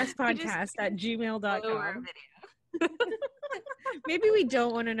 The Unrest podcast at gmail.com. Maybe we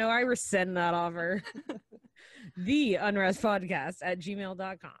don't want to know. I rescind that offer. The Unrest podcast at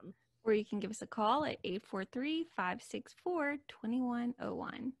gmail.com. Or you can give us a call at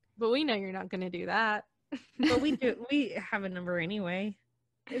 843-564-2101. But we know you're not going to do that. But we do. We have a number anyway.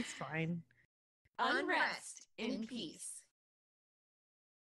 It's fine. Unrest in peace.